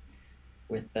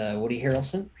with Woody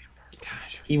Harrelson.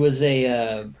 Gosh. He was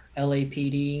a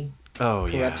LAPD. Oh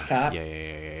Corrupt yeah. cop.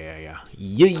 Yeah.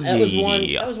 That was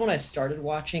one. That was one I started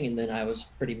watching, and then I was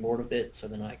pretty bored with it, so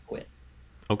then I quit.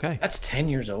 Okay. That's 10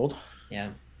 years old. Yeah.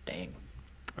 Dang.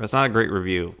 That's not a great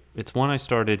review. It's one I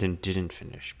started and didn't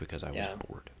finish because I was Yeah.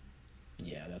 bored.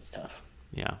 Yeah, that's tough.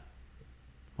 Yeah.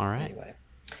 All right. Anyway,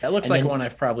 That looks And like then- one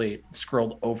I've probably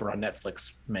scrolled over on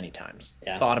Netflix many times.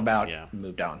 Yeah. Thought about, Yeah.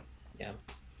 moved on. yeah.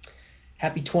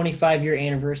 Happy 25-year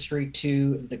anniversary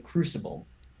to The Crucible.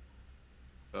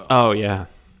 Oh yeah.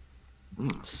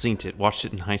 Seen it. Watched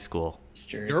it in high school.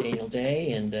 Mr. Yep. Daniel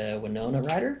Day and Winona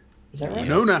Ryder. Is that right? Yeah.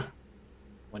 Winona.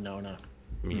 Winona.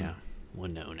 Yeah.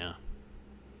 Winona.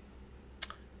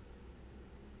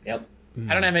 Yep.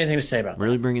 I don't have anything to say about that.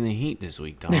 Really bringing the heat this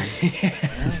week, Tom.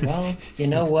 Well, you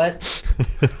know what?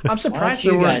 I'm Why don't surprised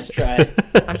you guys try it?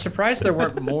 I'm surprised there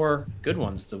weren't more good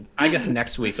ones. I guess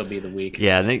next week will be the week.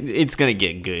 Yeah, it's gonna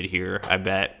get good here. I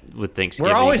bet with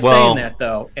Thanksgiving. We're always Well, saying that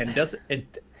though, and doesn't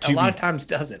it? A To lot be- of times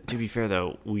doesn't. To be fair,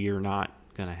 though, we are not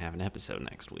gonna have an episode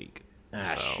next week.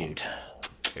 Ah, So, shoot.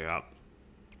 Yeah.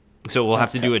 So we'll have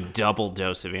to That's do a double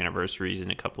dose of anniversaries in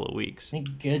a couple of weeks.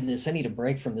 Thank goodness. I need a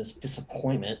break from this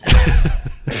disappointment.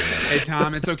 Hey,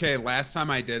 Tom, it's okay. Last time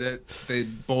I did it, they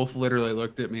both literally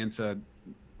looked at me and said,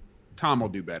 Tom will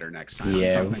do better next time.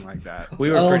 Yeah. Something like that. We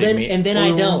were Oh, pretty then- mean. and then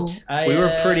I don't. We were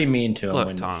I, pretty mean to him. Look,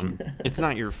 when, Tom, it's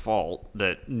not your fault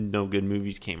that no good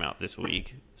movies came out this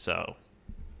week. So,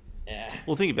 Yeah,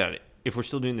 well, think about it. If we're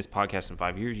still doing this podcast in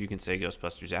 5 years, you can say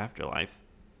Ghostbusters Afterlife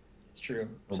it's true.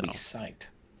 We'll be So. psyched.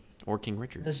 or King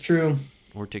Richard That's true.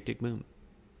 or Tick Tick Boom.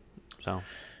 So,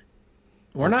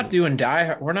 We're not doing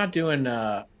Die. We're not doing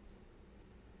Die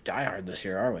Hard this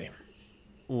year, are we?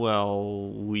 well,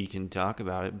 we can talk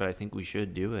about it, but I think we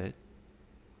should do it.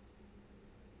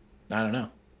 I don't know.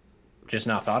 Just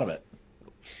not thought of it.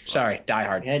 Sorry, Die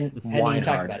Hard. We hadn't even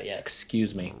talked about it yet.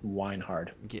 Excuse me, Wine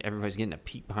Hard. Everybody's getting a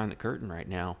peek behind the curtain right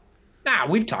now. Nah,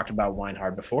 we've talked about Wine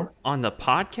Hard before. On the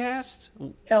podcast?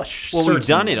 Hell, Well, we've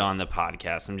done certainly. it on the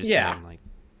podcast. I'm just Yeah. saying, like,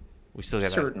 we still got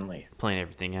to Certainly. plan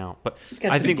everything out. But Just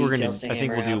got I some think we're gonna. details to I think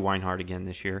hammer we'll do out. Weinhard again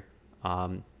this year.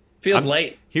 Feels I'm-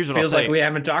 late. Here's what Feels I'll say. like we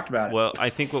haven't talked about it. Well, I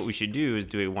think what we should do is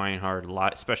do a Weinhard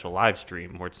special live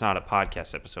stream where it's not a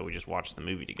podcast episode. We just watch the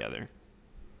movie together.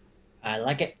 I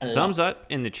like it. Thumbs up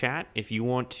in the chat if you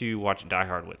want to watch Die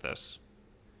Hard with us.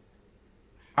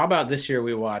 How about this year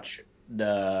we watch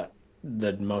the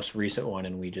most recent one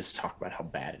and we just talk about how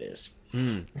bad it is?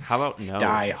 How about no?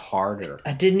 Die Harder.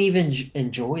 I didn't even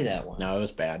enjoy that one. No, it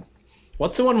was bad.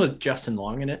 What's the one with Justin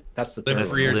Long in it? That's the Live third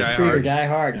Free or one. Live Die Free or Hard. Die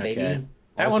Hard, Okay. baby.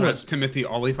 That Also one has was. Timothy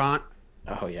Oliphant.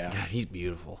 Oh yeah, God, he's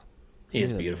beautiful. he is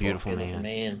He's a beautiful. beautiful Good looking man.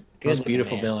 man. Good Most looking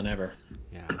beautiful man. villain ever.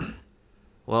 Yeah.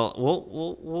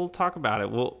 Well, we'll talk about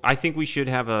it. I think we should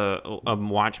have a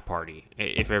watch party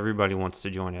if everybody wants to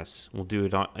join us. We'll do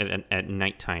it at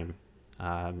nighttime,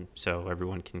 so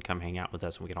everyone can come hang out with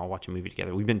us and we can all watch a movie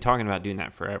together. We've been talking about doing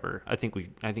that forever. I think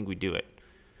we do it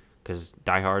because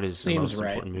Die Hard is the most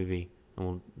important movie,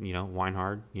 and we'll wine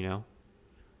hard. It'll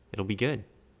be good.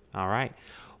 All right.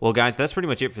 Well, guys, that's pretty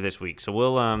much it for this week. So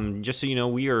we'll just so you know,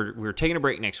 we're taking a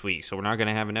break next week, so we're not going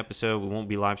to have an episode. We won't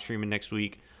be live streaming next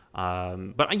week.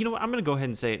 But you know what? I'm going to go ahead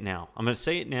and say it now. I'm going to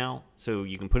say it now so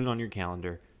you can put it on your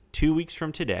calendar. 2 weeks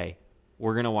from today,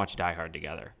 we're going to watch Die Hard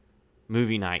together.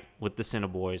 Movie night with the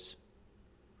CineBoiz.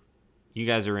 You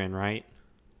guys are in, right?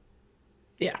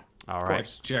 Yeah. All right.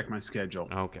 Check my schedule.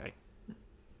 Okay.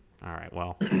 All right.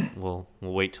 Well, we'll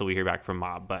wait till we hear back from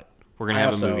Mob, but we're going to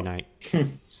have a movie night.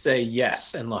 Say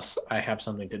yes unless I have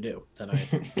something to do. Then I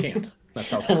can't. That's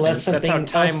how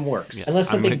time works. Yes. Unless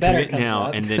something better comes now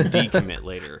up. and then decommit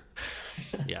later.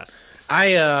 Yes.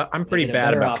 I'm pretty Get a bad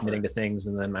better about offer. committing to things,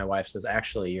 and then my wife says,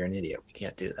 "Actually, you're an idiot. We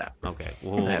can't do that." Okay.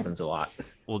 That happens a lot.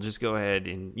 We'll just go ahead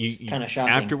and you Kinda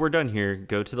shocking. after we're done here,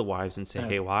 go to the wives and say,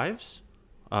 "Hey, wives,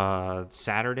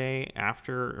 Saturday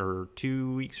after or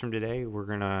 2 weeks from today,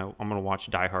 I'm gonna watch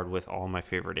Die Hard with all my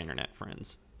favorite internet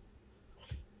friends."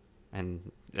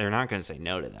 And they're not gonna say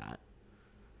no to that.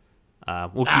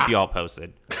 We'll keep you all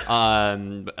posted.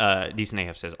 Decent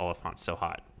AF says Oliphant's so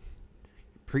hot.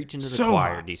 Preaching to the So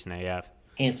choir, hot. Decent AF.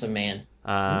 Handsome man.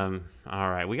 All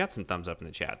right, we got some thumbs up in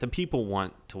the chat. The people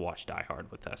want to watch Die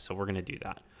Hard with us, so we're gonna do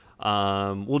that.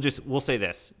 We'll say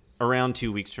this: around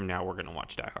 2 weeks from now, we're gonna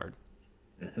watch Die Hard,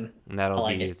 and that'll I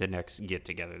like be it. the next get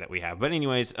together that we have. But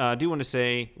anyways, I do want to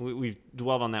say we've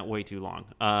dwelled on that way too long.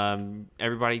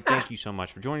 Everybody, thank you so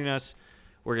much for joining us.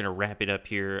 We're going to wrap it up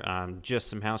here. Just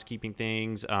some housekeeping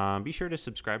things. Be sure to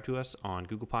subscribe to us on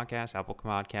Google Podcasts, Apple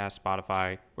Podcasts,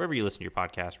 Spotify, wherever you listen to your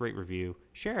podcast. Rate, review,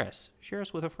 share us. Share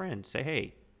us with a friend. Say,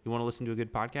 hey, you want to listen to a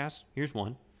good podcast? Here's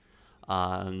one.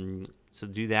 So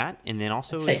do that. And then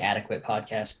also... I'd say adequate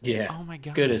podcast. Yeah. Oh, my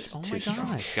gosh. Good is oh, my too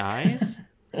strong. gosh, guys.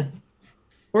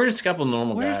 We're just a couple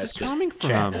normal Where's guys. this just coming from?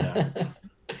 chatting it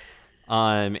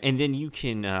up. And then you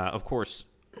can, of course...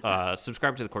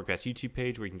 subscribe to the Corkbats YouTube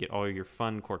page where you can get all your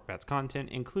fun Corkbats content,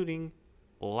 including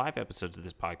live episodes of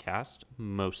this podcast,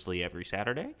 mostly every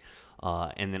Saturday.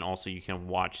 And then also you can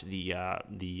watch the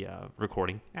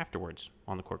recording afterwards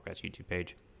on the Corkbats YouTube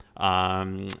page.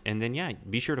 And then,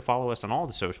 be sure to follow us on all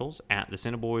the socials at the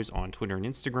CineBoiz on Twitter and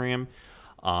Instagram.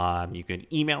 You can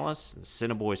email us,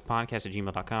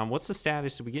 cineboyspodcast@gmail.com. What's the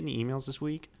status? Did we get any emails this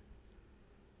week?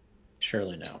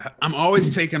 Surely no. I'm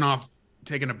always taken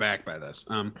aback by this.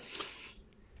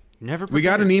 Never. We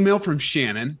got prepared. an email from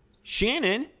Shannon.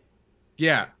 Shannon?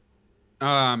 Yeah.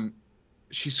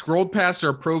 She scrolled past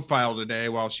our profile today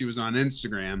while she was on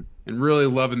Instagram and really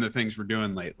loving the things we're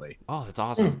doing lately. Oh, that's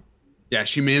awesome. Yeah,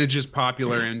 she manages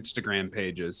popular Instagram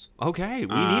pages. Okay,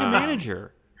 we need a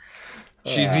manager.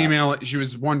 She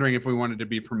was wondering if we wanted to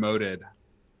be promoted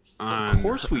on Of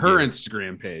course we her do.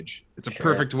 Instagram page. It's a Sure.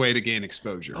 perfect way to gain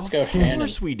exposure. Of go, Shannon.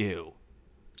 course we do.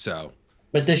 So,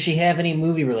 But does she have any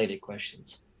movie related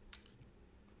questions?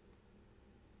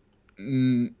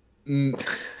 Delete.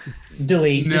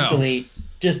 No. Just delete.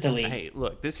 Just delete. Hey,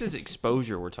 look, this is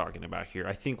exposure we're talking about here.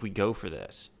 I think we go for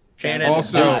this. Shannon,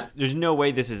 Also- There's no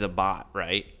way this is a bot,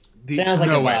 right? Sounds like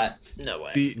no a way. bot. no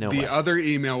way. The No way. other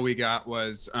email we got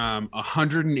was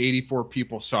 184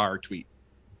 people saw our tweet.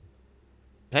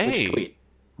 Hey,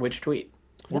 Which tweet?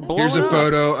 we're Here's a blowing up.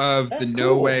 photo of That's the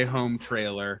No cool. Way Home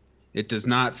trailer. It does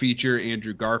not feature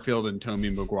Andrew Garfield and Tobey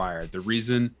Maguire. The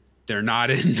reason they're not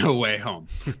in No Way Home.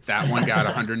 That one got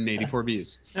 184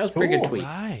 views. That was a pretty Cool. good tweet.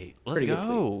 Right, let's Pretty good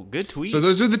go. Good tweet. So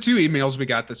those are the two emails we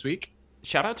got this week.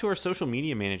 Shout out to our social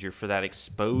media manager for that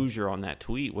exposure on that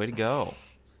tweet. Way to go.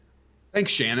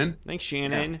 Thanks, Shannon. Thanks,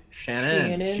 Shannon.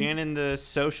 Shannon. Shannon, the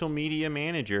social media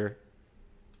manager.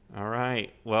 All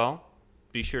right. Well,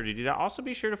 be sure to do that. Also,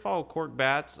 be sure to follow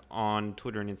Corkbats on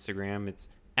Twitter and Instagram. It's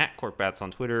at Corkbats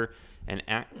on Twitter and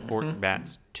at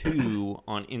Corkbats2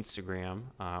 on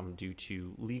Instagram due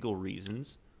to legal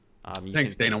reasons. You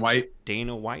Thanks, can Dana thank White.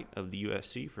 Dana White of the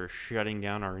UFC for shutting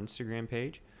down our Instagram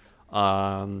page.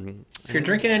 If you're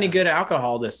drinking any good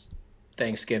alcohol this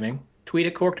Thanksgiving, tweet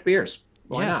at Corked Beers.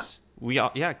 Why yes.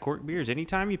 Cork Beers.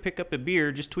 Anytime you pick up a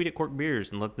beer, just tweet at Cork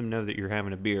Beers and let them know that you're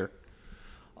having a beer.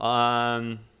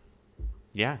 Yeah,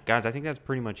 guys, I think that's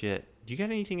pretty much it. Do you got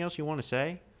anything else you want to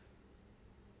say?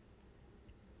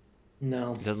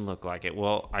 No. Doesn't look like it.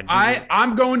 Well,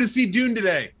 I'm going to see Dune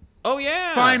today. Oh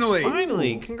yeah! Finally!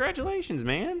 Finally! Congratulations,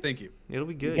 man. Thank you. It'll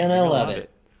be good. You're gonna You're love it.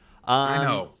 I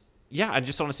know. yeah, I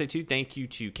just want to say too, thank you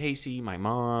to Casey, my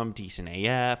mom, Decent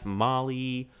AF,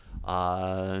 Molly.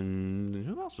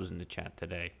 Who else was in the chat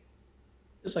today?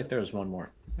 Just like there was one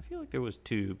more. I feel like there was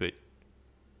 2, but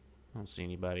I don't see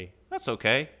anybody. That's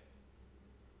okay.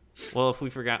 Well, if we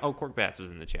forgot, Cork Bats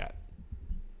was in the chat.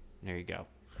 There you go.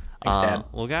 Thanks, Dad.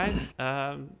 Well, guys,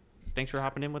 thanks for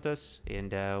hopping in with us,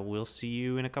 and we'll see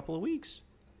you in a couple of weeks.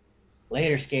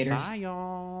 Later, skaters. Bye,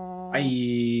 y'all.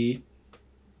 Bye.